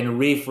you can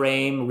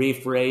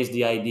rephrase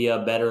the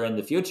idea better in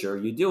the future,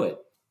 you do it.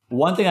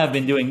 One thing I've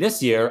been doing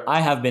this year,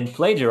 I have been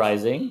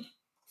plagiarizing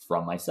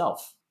from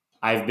myself.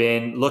 I've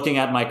been looking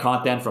at my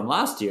content from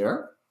last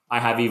year. I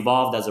have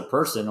evolved as a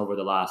person over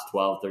the last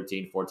 12,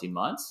 13, 14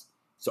 months.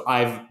 So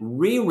I've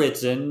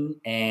rewritten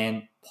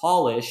and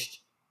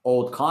polished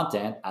old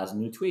content as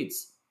new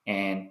tweets.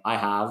 And I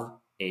have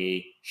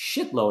a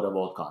shitload of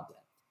old content.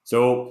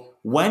 So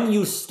when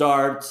you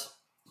start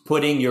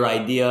putting your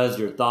ideas,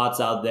 your thoughts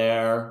out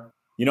there,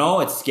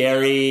 it's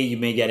scary. You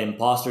may get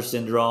imposter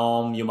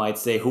syndrome. You might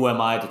say, who am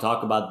I to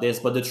talk about this?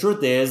 But the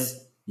truth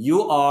is,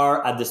 you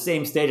are at the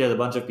same stage as a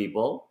bunch of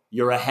people.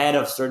 You're ahead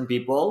of certain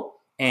people,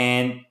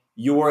 and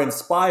you were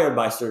inspired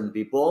by certain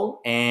people.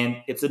 And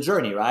it's a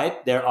journey,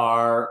 right? There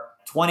are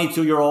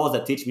 22-year-olds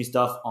that teach me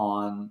stuff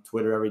on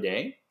Twitter every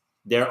day.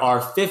 There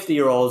are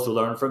 50-year-olds who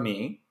learn from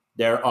me.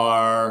 There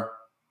are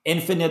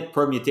infinite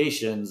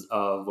permutations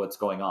of what's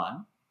going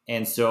on.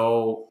 And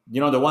so,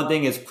 the one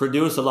thing is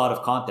produce a lot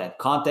of content.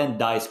 Content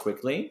dies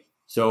quickly.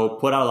 So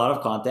put out a lot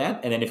of content.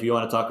 And then if you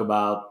want to talk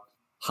about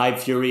Hype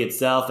Fury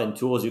itself and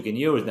tools you can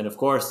use, then of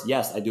course,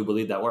 yes, I do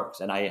believe that works.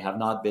 And I have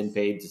not been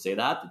paid to say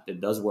that. It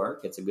does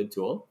work. It's a good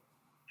tool.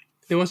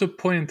 There was a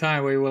point in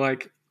time where you were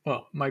like,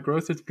 well, my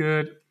growth is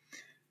good.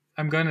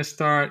 I'm going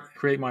to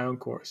create my own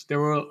course. There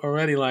were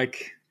already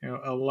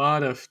a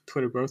lot of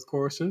Twitter growth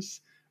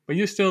courses, but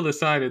you still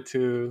decided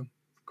to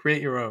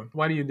create your own.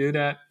 Why do you do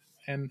that?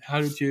 And how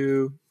did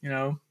you,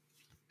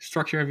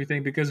 structure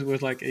everything? Because it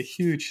was like a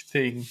huge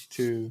thing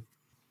to,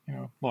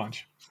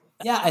 launch.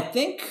 Yeah, I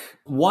think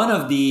one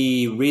of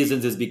the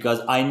reasons is because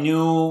I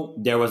knew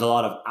there was a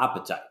lot of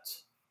appetite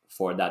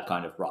for that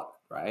kind of product,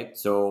 right?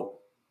 So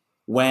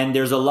when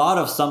there's a lot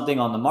of something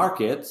on the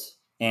market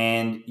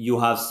and you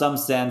have some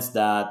sense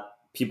that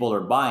people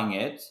are buying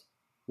it,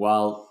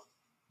 well,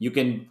 you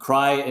can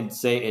cry and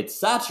say it's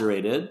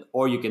saturated,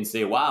 or you can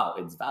say, wow,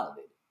 it's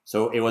validated.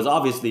 So it was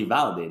obviously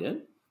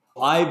validated.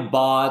 I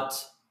bought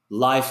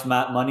Life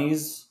Map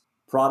Money's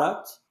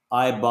product.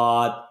 I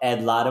bought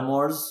Ed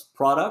Lattimore's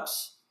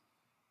products,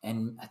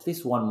 and at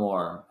least one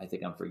more I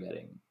think I'm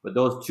forgetting. But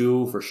those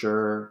two for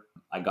sure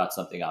I got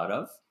something out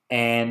of.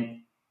 And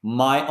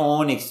my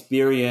own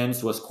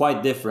experience was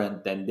quite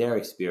different than their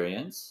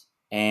experience.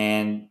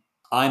 And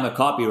I'm a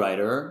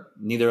copywriter.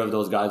 Neither of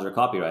those guys are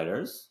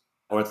copywriters,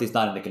 or at least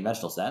not in the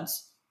conventional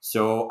sense.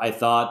 So I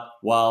thought,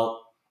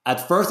 well,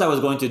 at first I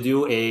was going to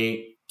do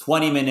a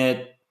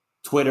 20-minute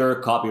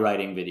Twitter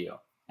copywriting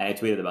video. And I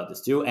tweeted about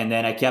this too. And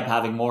then I kept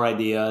having more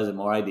ideas and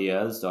more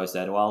ideas. So I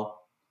said, well,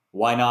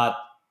 why not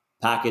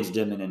package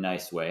them in a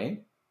nice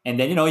way? And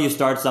then, you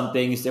start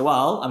something, you say,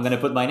 well, I'm going to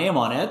put my name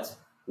on it.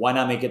 Why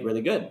not make it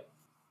really good?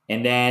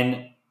 And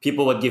then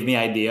people would give me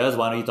ideas.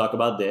 Why don't you talk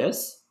about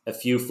this? A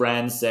few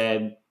friends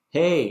said,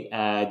 hey,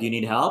 do you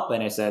need help?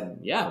 And I said,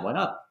 yeah, why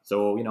not?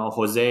 So,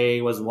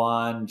 Jose was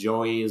one,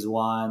 Joey is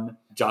one,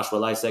 Joshua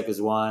Lysek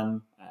is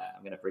one.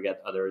 I'm going to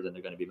forget others and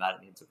they're going to be mad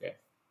at me. It's okay.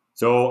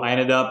 So I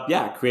ended up,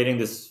 creating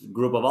this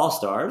group of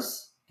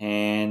all-stars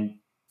and,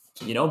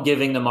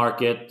 giving the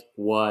market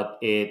what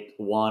it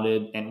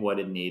wanted and what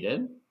it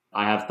needed.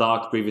 I have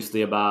talked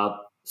previously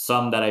about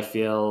some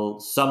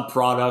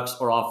products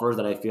or offers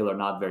that I feel are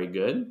not very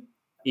good,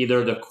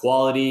 either the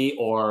quality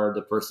or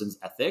the person's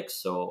ethics.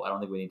 So I don't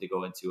think we need to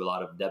go into a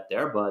lot of depth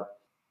there, but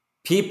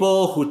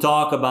people who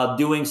talk about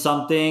doing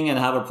something and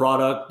have a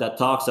product that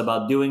talks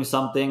about doing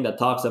something, that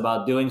talks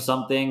about doing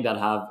something, that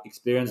have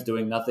experience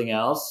doing nothing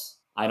else,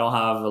 I don't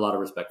have a lot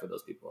of respect for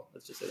those people.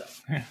 Let's just say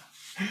that.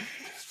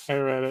 I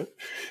read it.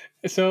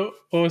 So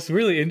what was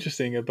really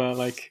interesting about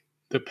like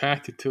the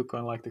path you took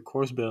on like the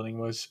course building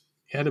was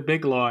you had a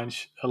big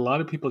launch, a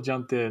lot of people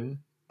jumped in,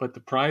 but the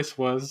price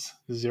was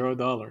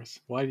 $0.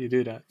 Why did you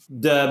do that?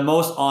 The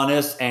most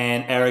honest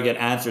and arrogant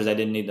answer is I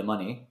didn't need the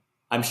money.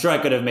 I'm sure I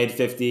could have made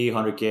 50,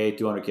 100K,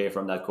 200K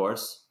from that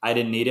course. I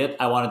didn't need it.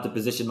 I wanted to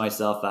position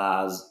myself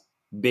as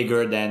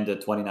bigger than the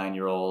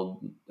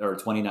 29-year-old or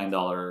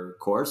 $29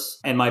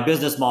 course. And my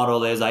business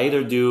model is I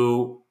either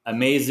do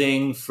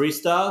amazing free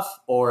stuff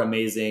or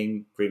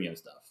amazing premium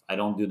stuff. I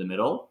don't do the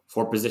middle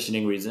for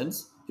positioning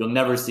reasons. You'll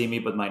never see me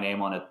put my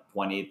name on a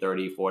 20,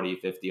 30, 40,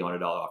 50,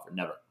 $100 offer.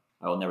 Never.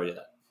 I will never do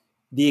that.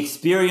 The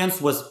experience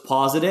was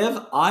positive.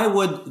 I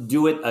would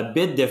do it a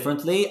bit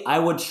differently. I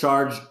would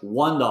charge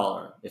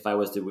 $1 if I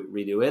was to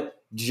redo it,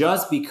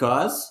 just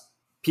because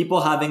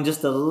people having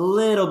just a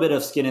little bit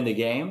of skin in the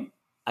game,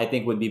 I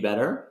think would be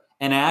better.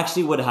 And I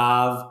actually would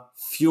have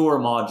fewer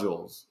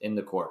modules in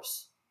the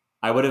course.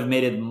 I would have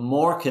made it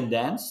more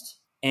condensed,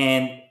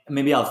 and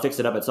maybe I'll fix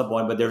it up at some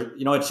point, but there,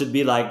 it should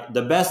be like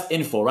the best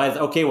info, right?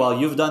 Okay, well,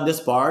 you've done this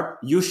part.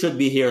 You should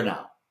be here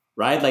now,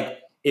 right? Like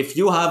if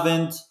you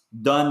haven't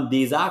done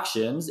these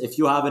actions, if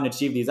you haven't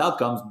achieved these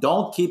outcomes,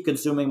 don't keep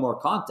consuming more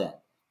content.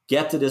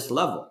 Get to this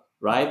level,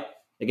 right?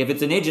 Like if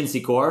it's an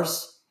agency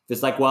course, if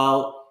it's like,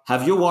 well,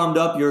 have you warmed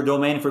up your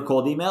domain for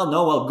cold email?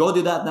 No, well, go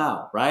do that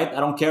now, right?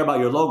 I don't care about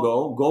your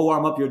logo. Go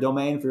warm up your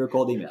domain for your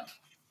cold email.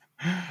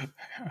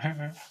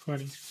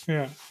 Funny.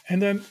 Yeah.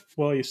 And then,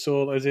 well, you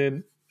sold, as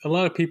in a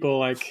lot of people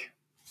like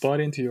bought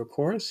into your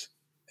course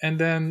and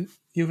then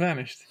you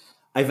vanished.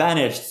 I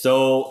vanished.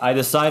 So I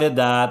decided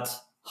that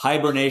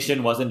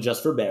hibernation wasn't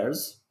just for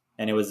bears,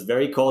 and it was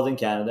very cold in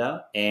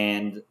Canada.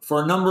 And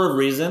for a number of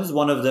reasons,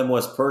 one of them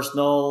was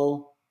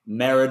personal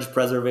marriage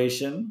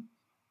preservation.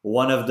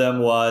 One of them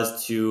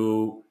was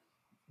to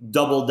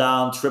double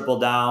down, triple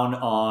down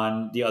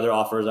on the other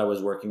offers I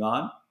was working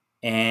on.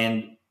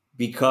 And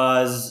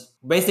because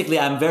basically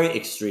I'm very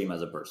extreme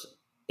as a person.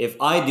 If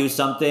I do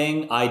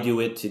something, I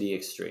do it to the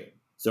extreme.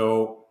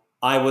 So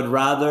I would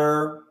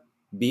rather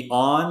be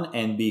on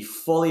and be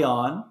fully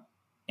on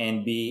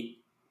and be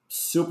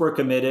super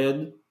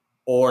committed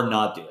or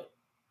not do it.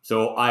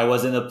 So I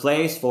was in a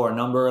place for a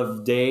number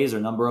of days or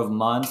number of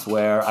months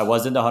where I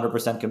wasn't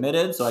 100%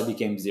 committed. So I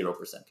became 0%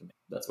 committed.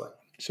 That's why.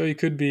 So you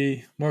could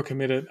be more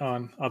committed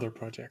on other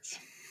projects.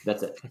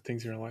 That's it. Or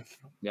things in your life.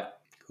 Yeah.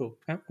 Cool.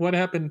 And what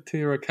happened to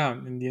your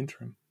account in the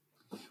interim?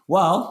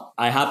 Well,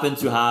 I happened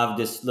to have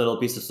this little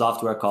piece of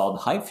software called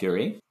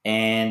Hypefury,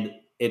 and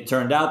it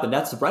turned out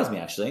that surprised me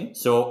actually.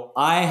 So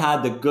I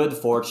had the good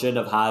fortune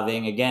of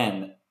having,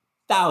 again,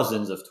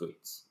 thousands of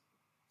tweets.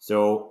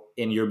 So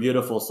in your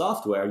beautiful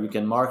software, you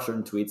can mark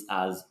certain tweets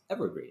as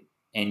evergreen,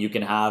 and you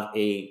can have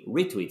a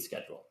retweet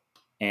schedule.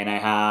 And I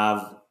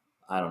have,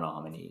 I don't know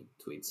how many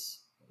tweets,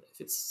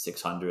 if it's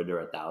 600 or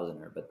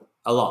 1,000, but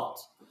a lot.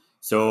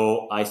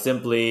 So I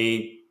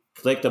simply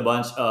clicked a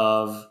bunch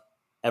of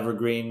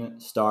evergreen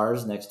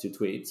stars next to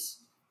tweets.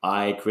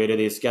 I created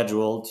a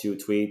schedule to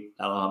tweet,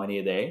 I don't know how many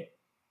a day.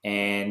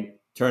 And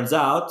turns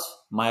out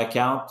my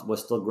account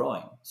was still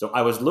growing. So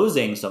I was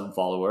losing some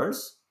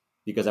followers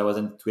because I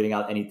wasn't tweeting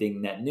out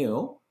anything net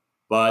new,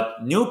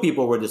 but new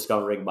people were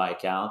discovering my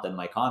account and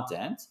my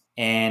content.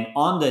 And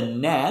on the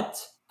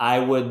net, I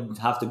would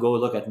have to go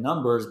look at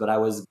numbers, but I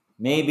was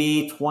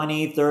maybe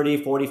 20,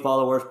 30, 40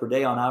 followers per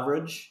day on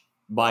average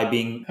by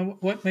being... And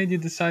what made you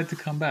decide to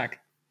come back?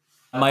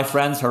 My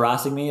friends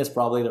harassing me is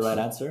probably the right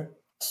answer.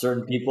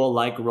 Certain people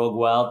like Rogue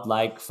Wealth,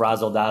 like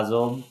Frazzle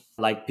Dazzle,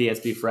 like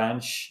PSP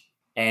French,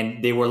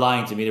 and they were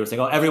lying to me. They were saying,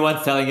 "Oh,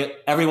 everyone's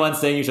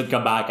saying you should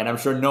come back," and I'm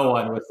sure no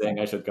one was saying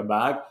I should come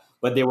back.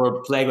 But they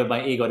were plagued with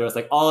my ego. They was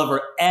like, "Oliver,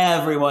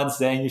 everyone's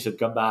saying you should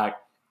come back.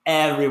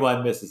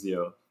 Everyone misses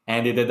you,"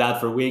 and they did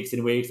that for weeks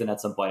and weeks. And at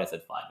some point, I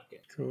said, "Fine,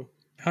 okay." Cool.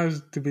 How's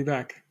it to be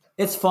back?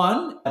 It's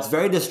fun. It's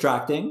very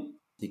distracting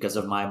because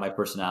of my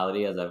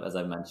personality, as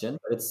I've mentioned.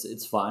 But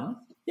it's fun.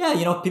 Yeah,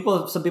 some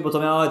people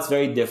told me, "Oh, it's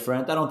very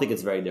different." I don't think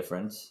it's very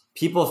different.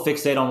 People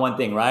fixate on one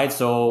thing, right?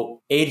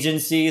 So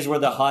agencies were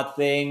the hot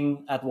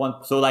thing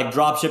so like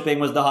drop shipping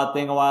was the hot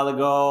thing a while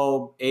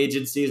ago.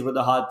 Agencies were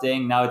the hot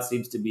thing. Now it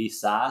seems to be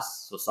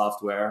SaaS, so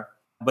software.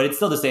 But it's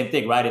still the same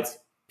thing, right? It's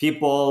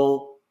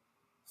people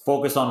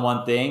focus on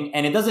one thing.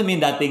 And it doesn't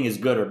mean that thing is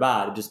good or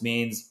bad. It just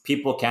means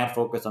people can't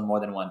focus on more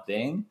than one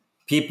thing.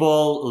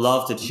 People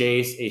love to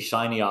chase a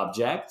shiny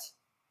object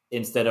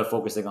instead of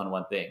focusing on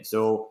one thing.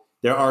 So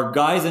there are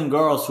guys and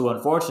girls who,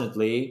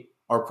 unfortunately,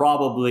 are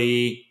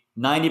probably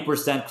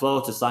 90%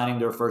 close to signing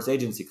their first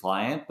agency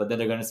client, but then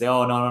they're going to say,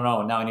 "Oh,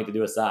 no, now I need to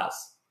do a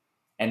SaaS."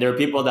 And there are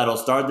people that'll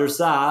start their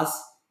SaaS,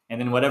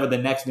 and then whatever the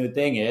next new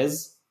thing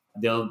is,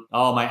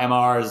 my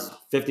MR is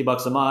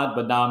 $50 a month,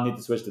 but now I need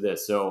to switch to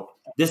this. So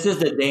this is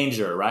the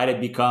danger, right?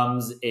 It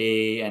becomes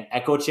an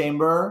echo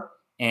chamber,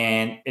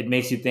 and it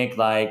makes you think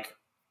like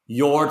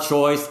your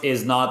choice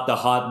is not the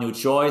hot new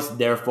choice,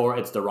 therefore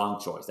it's the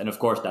wrong choice. And of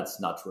course, that's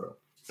not true.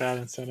 Bad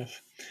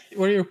incentive.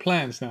 What are your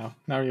plans now?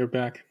 Now you're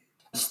back.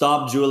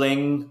 Stop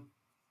drooling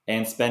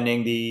and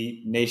spending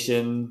the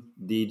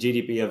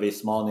GDP of a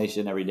small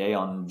nation every day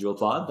on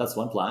JewelPod. That's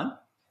one plan.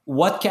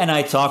 What can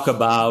I talk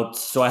about?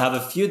 So I have a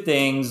few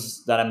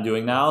things that I'm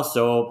doing now.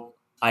 So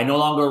I no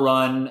longer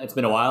run. It's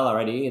been a while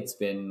already.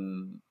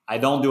 I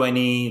don't do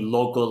any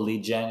local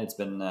lead gen. It's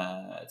been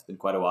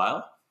quite a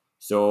while.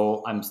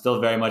 So I'm still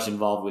very much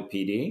involved with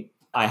PD.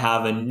 I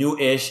have a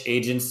new-ish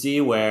agency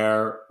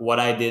where what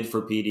I did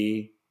for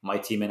PD, my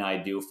team and I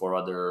do for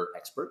other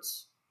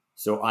experts.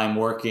 So I'm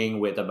working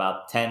with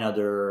about 10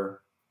 other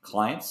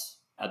clients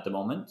at the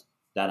moment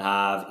that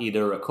have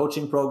either a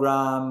coaching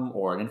program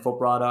or an info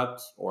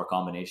product or a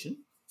combination.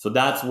 So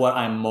that's what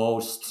I'm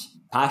most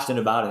passionate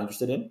about and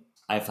interested in.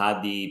 I've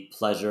had the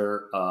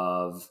pleasure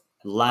of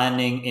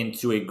landing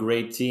into a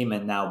great team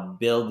and now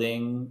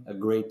building a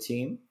great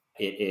team.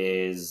 It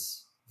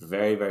is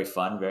very, very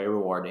fun, very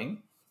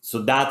rewarding.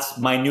 So that's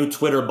my new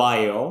Twitter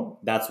bio.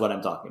 That's what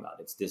I'm talking about.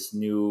 It's this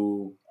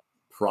new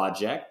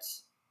project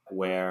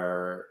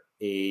where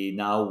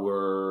now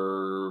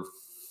we're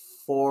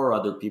 4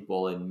 other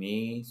people and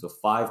me. So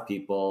 5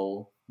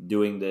 people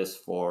doing this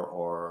for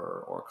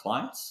our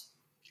clients.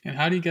 And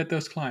how do you get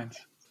those clients?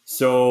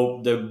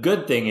 So the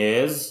good thing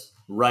is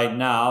right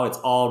now it's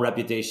all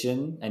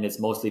reputation and it's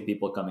mostly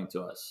people coming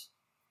to us.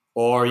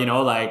 Or,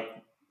 like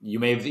you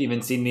may have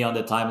even seen me on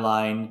the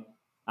timeline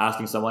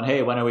asking someone,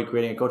 hey, when are we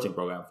creating a coaching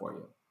program for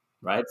you?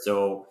 Right?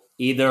 So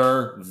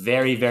either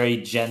very, very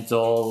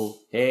gentle,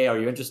 hey, are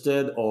you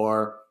interested?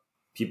 Or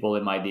people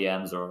in my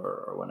DMs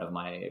or one of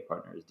my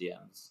partners'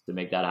 DMs to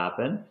make that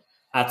happen.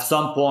 At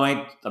some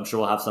point, I'm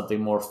sure we'll have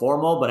something more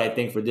formal, but I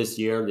think for this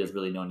year, there's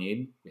really no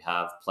need. We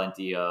have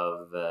plenty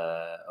of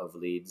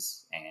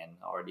leads and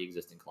already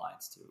existing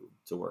clients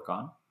to work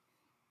on.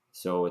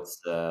 So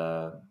it's,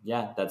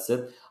 that's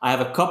it. I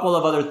have a couple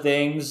of other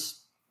things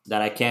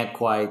that I can't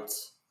quite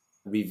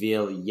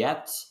reveal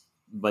yet,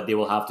 but they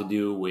will have to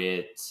do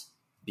with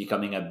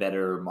becoming a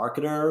better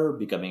marketer,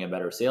 becoming a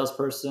better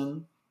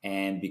salesperson,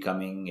 and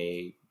becoming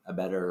a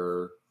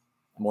better,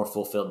 more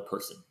fulfilled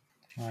person.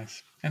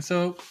 Nice. And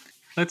so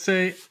let's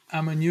say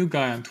I'm a new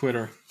guy on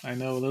Twitter. I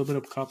know a little bit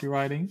of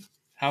copywriting.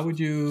 How would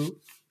you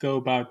go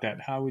about that?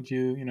 How would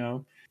you,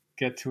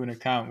 get to an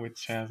account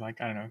which has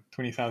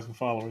 20,000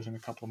 followers in a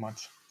couple of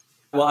months?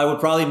 Well, I would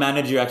probably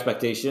manage your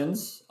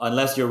expectations.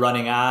 Unless you're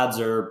running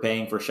ads or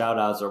paying for shout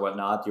outs or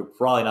whatnot, you're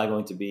probably not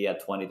going to be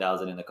at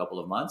 20,000 in a couple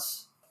of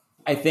months.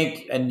 I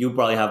think, and you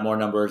probably have more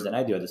numbers than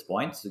I do at this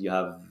point, so you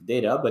have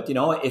data, but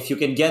if you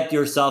can get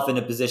yourself in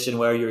a position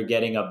where you're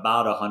getting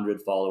about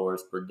 100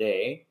 followers per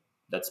day,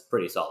 that's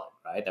pretty solid,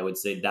 right? I would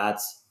say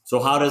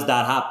so how does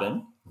that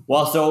happen?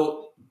 Well,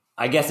 so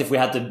I guess if we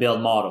had to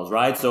build models,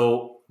 right?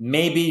 So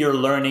maybe you're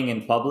learning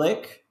in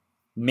public,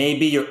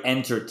 maybe you're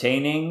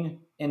entertaining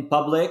in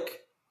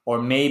public,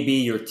 or maybe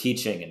you're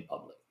teaching in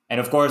public. And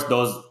of course,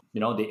 those,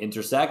 they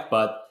intersect,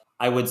 but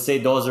I would say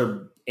those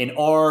are, in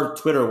our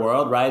Twitter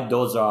world, right,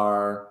 those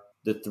are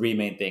the 3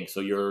 main things. So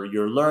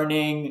you're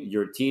learning,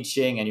 you're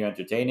teaching, and you're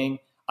entertaining.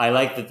 I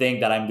like to think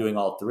that I'm doing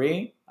all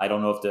 3. I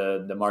don't know if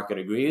the market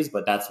agrees,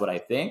 but that's what I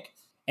think.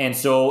 And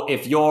so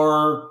if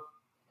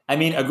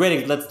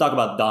let's talk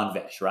about Don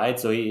Vesh, right?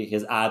 So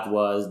his ad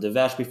was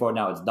Devesh before,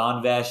 now it's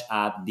Don Vesh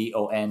at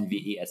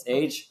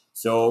DONVESH.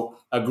 So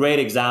a great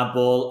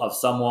example of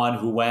someone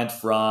who went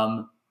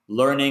from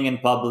learning in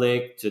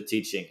public to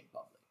teaching in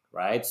public,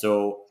 right?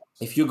 So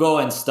if you go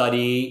and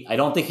study, I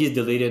don't think he's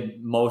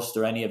deleted most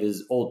or any of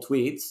his old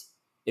tweets.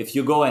 If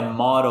you go and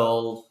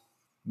model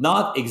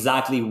not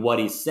exactly what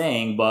he's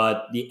saying,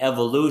 but the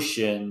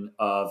evolution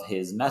of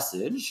his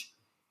message,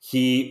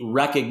 he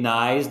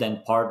recognized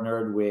and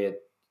partnered with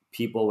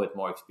people with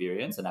more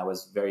experience. And I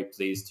was very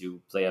pleased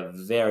to play a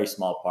very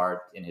small part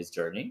in his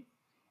journey.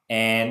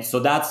 And so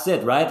that's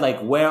it, right? Like,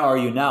 where are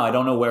you now? I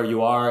don't know where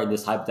you are in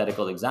this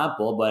hypothetical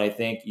example, but I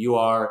think you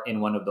are in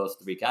one of those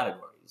 3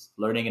 categories: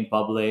 learning in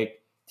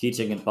public,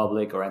 teaching in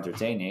public, or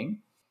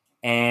entertaining.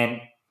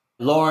 And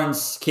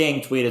Lawrence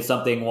King tweeted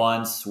something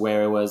once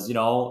where it was,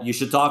 you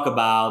should talk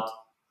about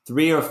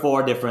 3 or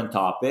 4 different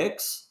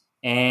topics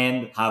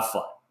and have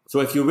fun.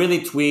 So if you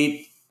really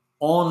tweet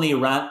only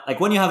like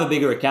when you have a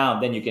bigger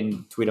account, then you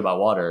can tweet about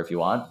water if you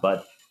want.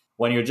 But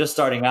when you're just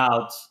starting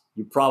out,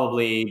 you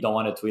probably don't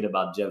want to tweet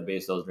about Jeff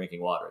Bezos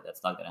drinking water.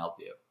 That's not going to help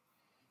you.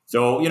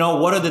 So,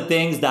 what are the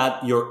things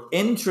that you're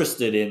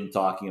interested in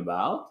talking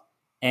about?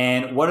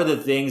 And what are the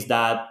things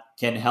that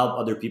can help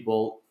other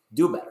people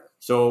do better?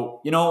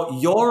 So,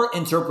 your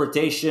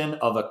interpretation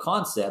of a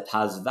concept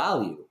has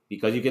value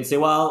because you can say,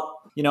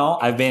 well,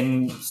 I've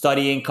been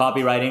studying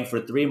copywriting for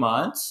 3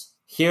 months.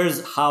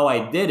 Here's how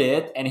I did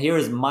it. And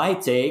here's my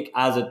take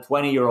as a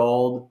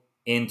 20-year-old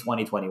in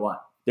 2021.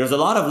 There's a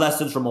lot of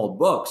lessons from old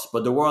books,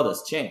 but the world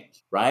has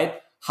changed, right?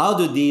 How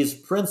do these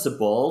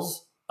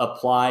principles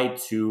apply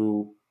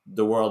to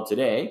the world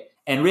today?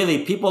 And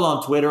really, people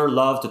on Twitter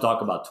love to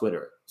talk about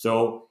Twitter.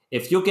 So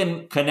if you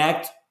can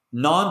connect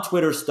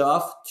non-Twitter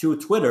stuff to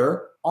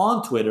Twitter,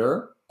 on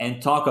Twitter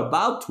and talk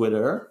about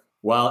Twitter.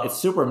 Well, it's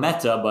super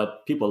meta,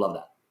 but people love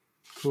that.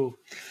 Cool.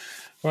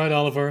 All right,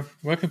 Oliver,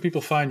 where can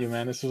people find you,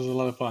 man? This was a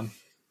lot of fun.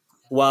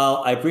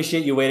 Well, I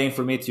appreciate you waiting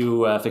for me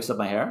to fix up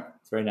my hair.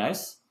 It's very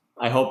nice.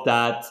 I hope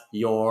that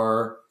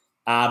your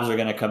abs are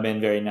going to come in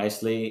very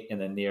nicely in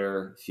the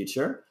near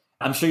future.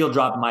 I'm sure you'll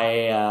drop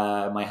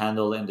my my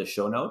handle in the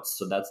show notes.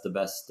 So that's the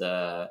best.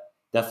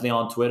 Definitely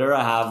on Twitter.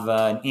 I have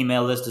an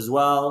email list as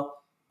well.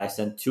 I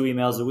send 2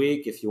 emails a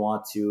week. If you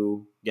want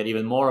to get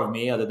even more of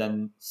me other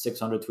than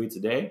 600 tweets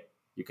a day,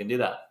 you can do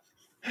that.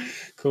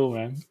 Cool,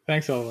 man.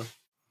 Thanks, Oliver.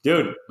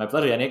 Dude, my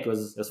pleasure, Yannick. It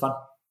was fun.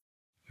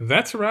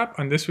 That's a wrap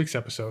on this week's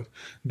episode.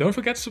 Don't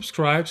forget to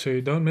subscribe so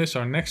you don't miss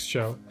our next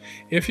show.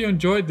 If you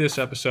enjoyed this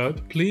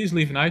episode, please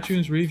leave an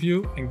iTunes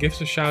review and give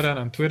us a shout out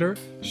on Twitter,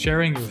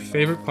 sharing your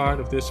favorite part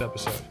of this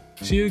episode.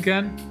 See you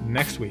again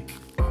next week.